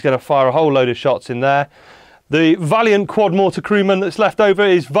ground. He's going to fire a whole load of shots in there. The valiant quad mortar crewman that's left over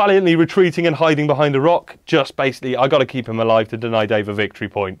is valiantly retreating and hiding behind a rock. Just basically, I got to keep him alive to deny Dave a victory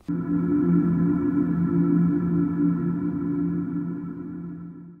point.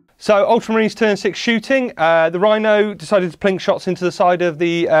 So Ultramarines turn 6 shooting. The Rhino decided to plink shots into the side of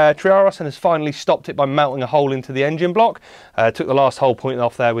the Triaros and has finally stopped it by melting a hole into the engine block. Took the last whole point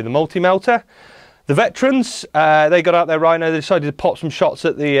off there with the multi-melter. The veterans, they got out their Rhino. They decided to pop some shots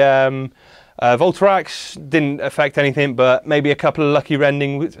at the Voltarax. Didn't affect anything, but maybe a couple of lucky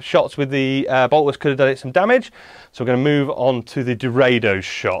rending shots with the bolters could have done it some damage. So we're going to move on to the Dorado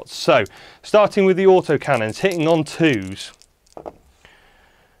shots. So starting with the autocannons, hitting on 2s.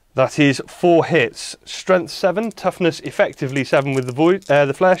 That is 4 hits. Strength 7, toughness effectively 7 with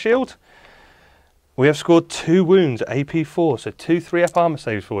the flare shield. We have scored 2 wounds, AP 4, so 2 3-up armour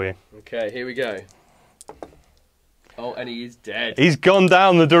saves for you. Okay, here we go. Oh, and he is dead. He's gone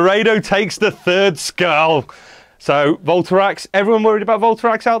down. The Dorado takes the 3rd skull. So Voltarax, everyone worried about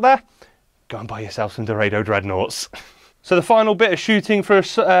Voltarax out there? Go and buy yourself some Dorado Dreadnoughts. So the final bit of shooting for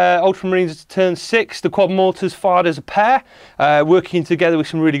Ultramarines turn 6, the quad mortars fired as a pair, working together with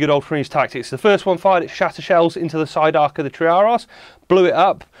some really good Ultramarines tactics. The first one fired its shatter shells into the side arc of the Triaros, blew it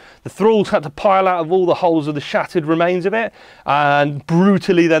up. The thralls had to pile out of all the holes of the shattered remains of it, and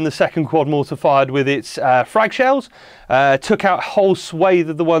brutally then the second quad mortar fired with its frag shells, took out a whole swathe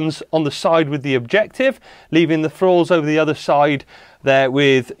of the ones on the side with the objective, leaving the thralls over the other side there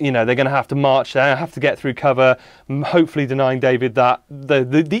with, you know, they're going to have to march there, have to get through cover, hopefully denying David that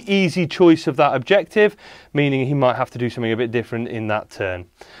the easy choice of that objective, meaning he might have to do something a bit different in that turn.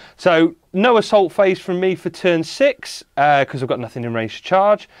 So no assault phase from me for turn 6 because I've got nothing in range to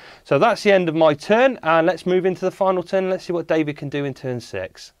charge. So that's the end of my turn, and let's move into the final turn and let's see what David can do in turn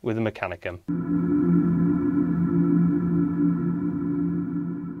 6 with the Mechanicum.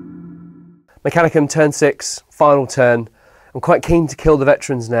 Mechanicum, turn 6, final turn. I'm quite keen to kill the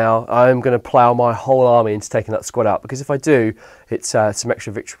veterans now. I'm going to plough my whole army into taking that squad out, because if I do, it's some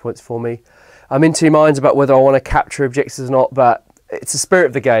extra victory points for me. I'm in two minds about whether I want to capture objectives or not, but it's the spirit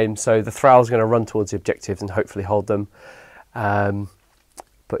of the game, so the Thrall's going to run towards the objectives and hopefully hold them.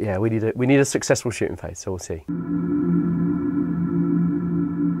 But yeah, we need a successful shooting phase, so we'll see.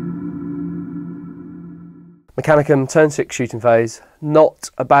 Mechanicum, turn 6 shooting phase. Not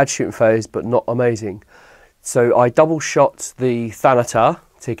a bad shooting phase, but not amazing. So I double shot the Thanatar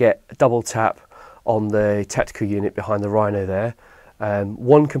to get a double tap on the tactical unit behind the Rhino there.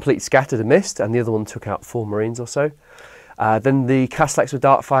 One complete scattered and missed, and the other one took out 4 Marines or so. Then the Castellax with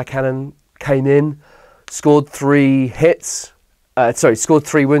Dartfire Cannon came in, scored 3 hits. Scored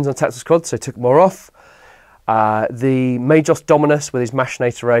 3 wounds on tactical squad, so took more off. The Majos Dominus with his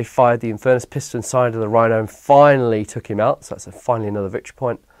Machinator Ray fired the Infernus Pistol inside of the Rhino and finally took him out, so that's finally another victory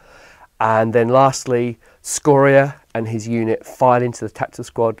point. And then lastly, Scoria and his unit fired into the tactical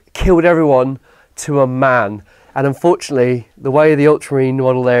squad, killed everyone to a man. And unfortunately, the way the Ultramarine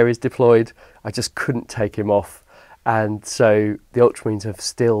model there is deployed, I just couldn't take him off. And so the Ultramarines have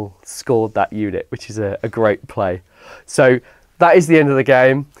still scored that unit, which is a great play. So that is the end of the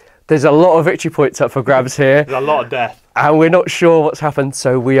game. There's a lot of victory points up for grabs here. There's a lot of death. And we're not sure what's happened,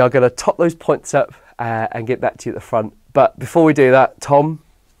 so we are going to top those points up and get back to you at the front. But before we do that, Tom.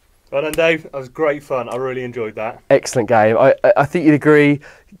 Well done, Dave. That was great fun. I really enjoyed that. Excellent game. I think you'd agree.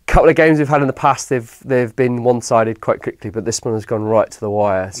 A couple of games we've had in the past, they've been one-sided quite quickly, but this one has gone right to the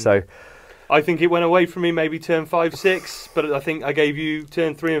wire. So I think it went away from me maybe turn 5, 6, but I think I gave you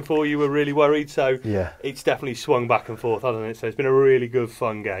turn 3 and 4. You were really worried, so yeah, it's definitely swung back and forth, hasn't it? So it's been a really good,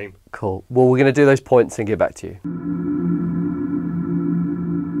 fun game. Cool. Well, we're going to do those points and get back to you.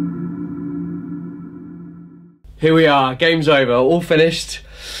 Here we are. Game's over. All finished.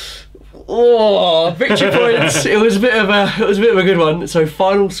 Oh, victory points! It was a bit of a good one. So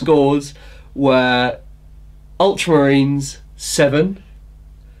final scores were Ultramarines 7.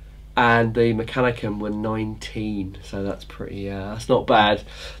 And the Mechanicum were 19, so that's pretty. That's not bad,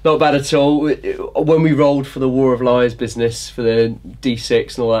 not bad at all. When we rolled for the War of Lies business for the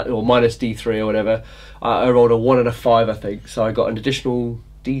D6 and all that, or minus D3 or whatever, I rolled a 1 and a 5, I think. So I got an additional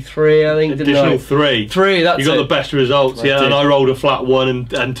D3, I think. Additional 3. 3. That's you got the best results, yeah. And I rolled a flat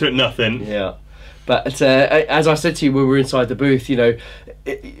 1 and took nothing. Yeah, but as I said to you when we were inside the booth, you know.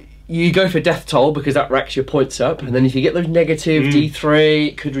 You go for death toll because that racks your points up, and then if you get those negative D3,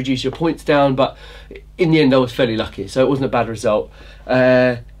 it could reduce your points down. But in the end, I was fairly lucky, so it wasn't a bad result.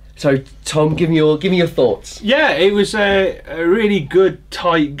 So, Tom, give me your thoughts. Yeah, it was a really good,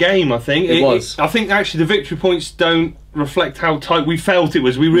 tight game. I think it was. I think actually the victory points don't reflect how tight we felt it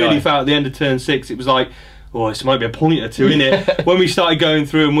was. We really felt at the end of turn 6, it was like, oh, this might be a point or two, innit? When we started going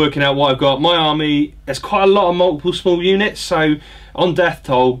through and working out what I've got, my army, there's quite a lot of multiple small units, so on death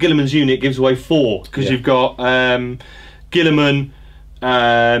toll, Gilliman's unit gives away 4, because you've got Gilliman,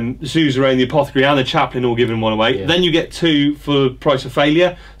 Suzerain, the Apothecary and the Chaplain all giving 1 away. Then you get 2 for price of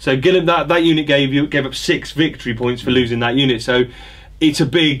failure, so that unit gave up 6 victory points for losing that unit, so it's a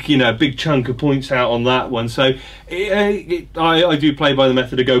big, big chunk of points out on that one. So I do play by the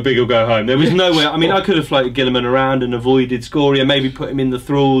method of go big or go home. There was no way. I mean, I could have floated Gilliman around and avoided Scoria, maybe put him in the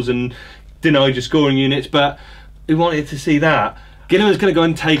thralls and denied your scoring units, but we wanted to see that. Gilliman's going to go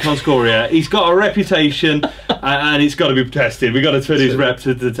and take on Scoria. He's got a reputation and it's got to be tested. We've got to put his rep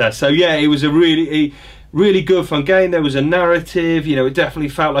to the test. So yeah, it was a really good fun game. There was a narrative, it definitely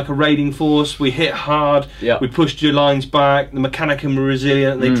felt like a raiding force. We hit hard, we pushed your lines back, the Mechanicum were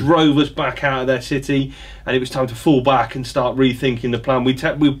resilient, they drove us back out of their city, and it was time to fall back and start rethinking the plan. We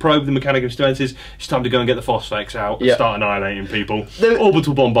probed the Mechanicum's defences. It's time to go and get the Phosphex out and start annihilating people.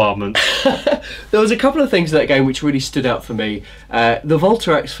 Orbital bombardment. There was a couple of things in that game which really stood out for me. The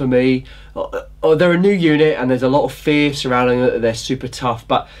Voltarax for me, they're a new unit and there's a lot of fear surrounding it, they're super tough,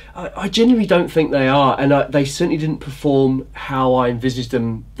 but I genuinely don't think they are, and they certainly didn't perform how I envisaged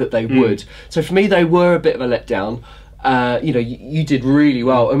them that they would. So for me they were a bit of a letdown. You did really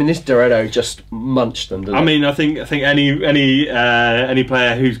well. I mean, this Dorado just munched them, didn't it? I mean, I think any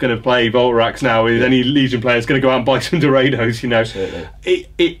player who's going to play Voltarax now, any Legion player is going to go out and buy some Dorados,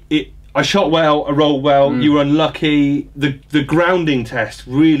 Absolutely. I shot well, I rolled well, you were unlucky. The grounding test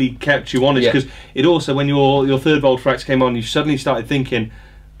really kept you honest, because it also, when your third Voltrax came on, you suddenly started thinking,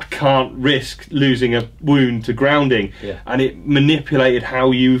 I can't risk losing a wound to grounding, and it manipulated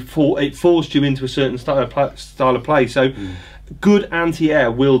how you it forced you into a certain style of play. So good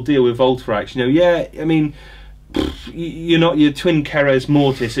anti-air will deal with Voltrax. You know, I mean, you're not your twin Keres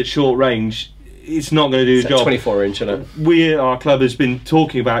Mortis at short range. It's not going to do the job. 24-inch, isn't it? Our club has been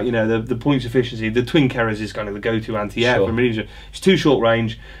talking about, you know, the points efficiency. The twin Keres is kind of the go-to anti-air for Legion. It's too short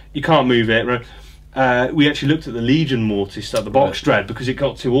range. You can't move it. We actually looked at the Legion Mortis at the box dread, because it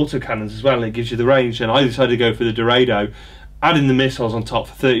got 2 autocannons as well, and it gives you the range. And I decided to go for the Dorado, adding the missiles on top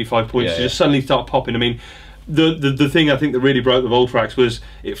for 35 points to just suddenly start popping. I mean, the thing I think that really broke the Voltrax was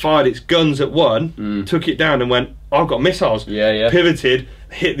it fired its guns at one, took it down, and went, I've got missiles. Pivoted,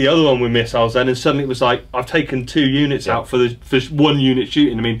 hit the other one with missiles then, and suddenly it was like, I've taken 2 units out for 1 unit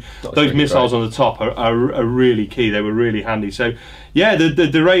shooting. I mean, those really missiles on the top are really key. They were really handy. So yeah, the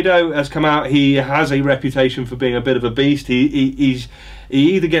Dorado has come out. He has a reputation for being a bit of a beast. He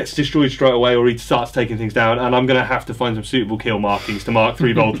either gets destroyed straight away, or he starts taking things down, and I'm going to have to find some suitable kill markings to mark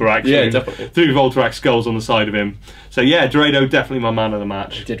 3 Voltrax. Definitely. 3 Voltrax skulls on the side of him. So yeah, Dorado definitely my man of the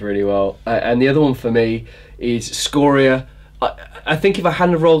match. He did really well. And the other one for me is Scoria. I think if I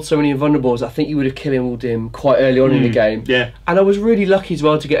hadn't have rolled so many invulnerables, I think you would have killed him quite early on in the game. And I was really lucky as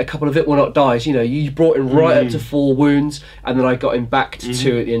well to get a couple of it 1-0 dies. You know, you brought him right up to 4 wounds, and then I got him back to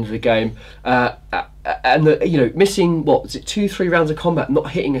 2 at the end of the game. And you know, missing, what was it, 2-3 rounds of combat,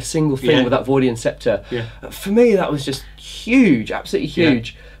 not hitting a single thing with that Voidian Scepter. For me, that was just huge, absolutely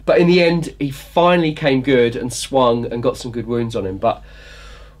huge. But in the end, he finally came good and swung and got some good wounds on him. But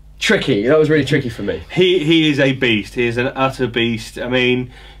tricky, that was really tricky for me. He is a beast. He is an utter beast. I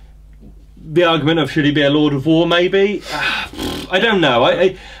mean, the argument of should he be a Lord of War, maybe? I don't know.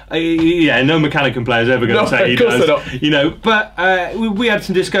 No Mechanicum player is ever going to say he does. You know, but we had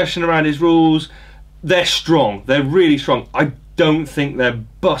some discussion around his rules. They're strong. They're really strong. I don't think they're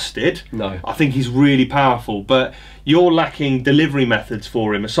busted. No. I think he's really powerful, but you're lacking delivery methods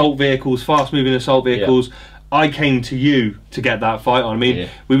for him. Assault vehicles, fast-moving assault vehicles. I came to you to get that fight on. I mean,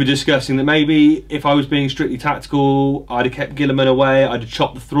 we were discussing that maybe if I was being strictly tactical, I'd have kept Guilliman away, I'd have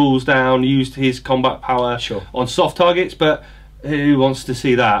chopped the thralls down, used his combat power on soft targets, but who wants to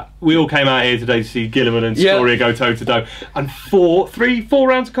see that? We all came out here today to see Guilliman and Scoria go toe-to-toe. And 4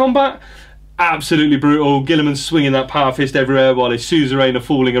 rounds of combat? Absolutely brutal. Guilliman swinging that power fist everywhere while his suzerain are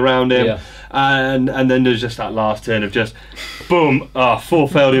falling around him. And then there's just that last turn of just boom, 4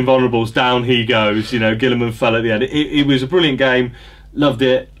 failed invulnerables, down he goes. You know, Guilliman fell at the end. It was a brilliant game. Loved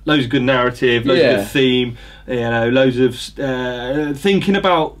it. Loads of good narrative, loads of good theme. You know, loads of thinking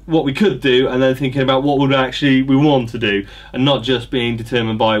about what we could do, and then thinking about what would actually we want to do, and not just being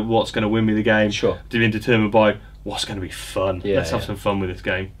determined by what's going to win me the game. Being determined by what's going to be fun. Let's have some fun with this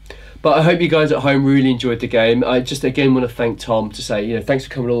game. But I hope you guys at home really enjoyed the game. I just again want to thank Tom to say, you know, thanks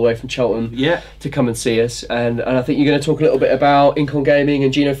for coming all the way from Cheltenham to come and see us. And I think you're going to talk a little bit about Incon Gaming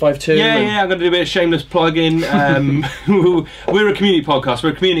and Geno 5.2. I'm going to do a bit of shameless plugging. We're a community podcast.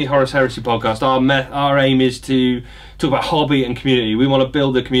 We're a community HORUS heresy podcast. Our aim is to talk about hobby and community. We want to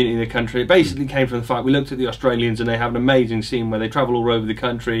build a community in the country. It basically came from the fact we looked at the Australians, and they have an amazing scene where they travel all over the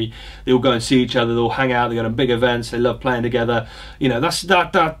country. They all go and see each other. They all hang out. They go to big events. They love playing together. You know, that's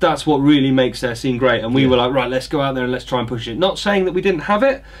what really makes their scene great. And we were like, right, let's go out there and let's try and push it. Not saying that we didn't have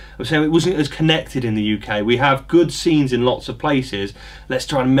it. I'm saying it wasn't as connected in the UK. We have good scenes in lots of places. Let's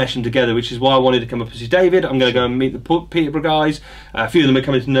try and mesh them together, which is why I wanted to come up and see David. I'm going to go and meet the Peterborough guys. A few of them are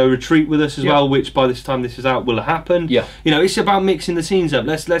coming to No Retreat with us as well, which by this time this is out will have happened. You know, it's about mixing the scenes up.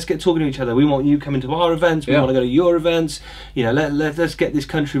 Let's get talking to each other. We want you coming to our events. We want to go to your events. You know, let's get this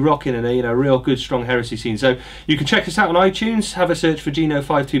country rocking in a real good strong heresy scene. So you can check us out on iTunes. Have a search for Geno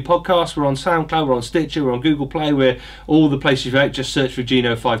 5.2 podcast. We're on SoundCloud. We're on Stitcher. We're on Google Play. We're all the places you've at. Just search for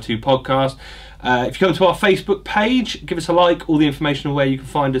Geno 5.2 podcast. If you come to our Facebook page, give us a like. All the information on where you can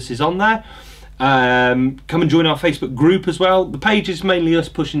find us is on there. Come and join our Facebook group as well. The page is mainly us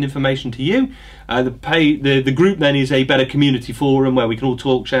pushing information to you. The group then is a better community forum where we can all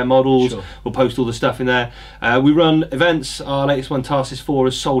talk, share models. We'll post all the stuff in there. We run events. Our latest one, Tarsus 4,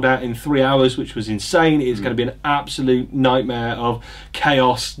 is sold out in 3 hours, which was insane. It's going to be an absolute nightmare of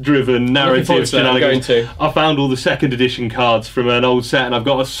chaos-driven narrative shenanigans. I found all the 2nd edition cards from an old set, and I've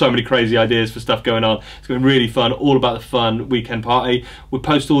got so many crazy ideas for stuff going on. It's going to be really fun, all about the fun weekend party. We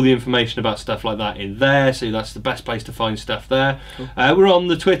post all the information about stuff like that in there, so that's the best place to find stuff there. We're on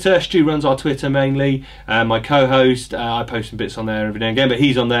the Twitter. Stu runs our Twitter. mainly. My co-host, I post some bits on there every now and again, but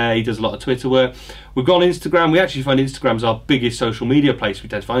he's on there. He does a lot of Twitter work. We've got Instagram. We actually find Instagram's our biggest social media place we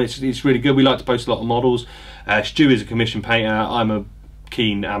tend to find. It's really good. We like to post a lot of models. Stu is a commission painter. I'm a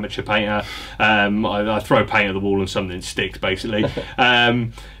keen amateur painter. I throw paint at the wall and something sticks, basically.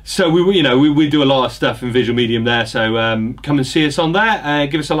 So we do a lot of stuff in visual medium there. So come and see us on there.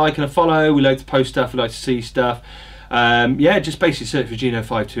 Give us a like and a follow. We like to post stuff. We like to see stuff. Yeah, just basically search for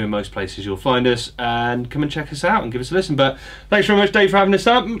Geno52 in most places. You'll find us, and come and check us out and give us a listen. But thanks very much, Dave, for having us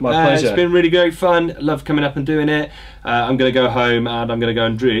up. My pleasure. It's been really great fun. Love coming up and doing it. I'm going to go home and I'm going to go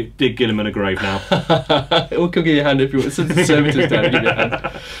and dig Gilliman a grave now. We'll give you a hand if you want. Some servitors down and give you a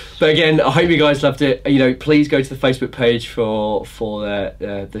hand. But again, I hope you guys loved it. You know, please go to the Facebook page for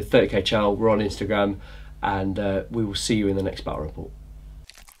the 30k channel. We're on Instagram, and we will see you in the next battle report.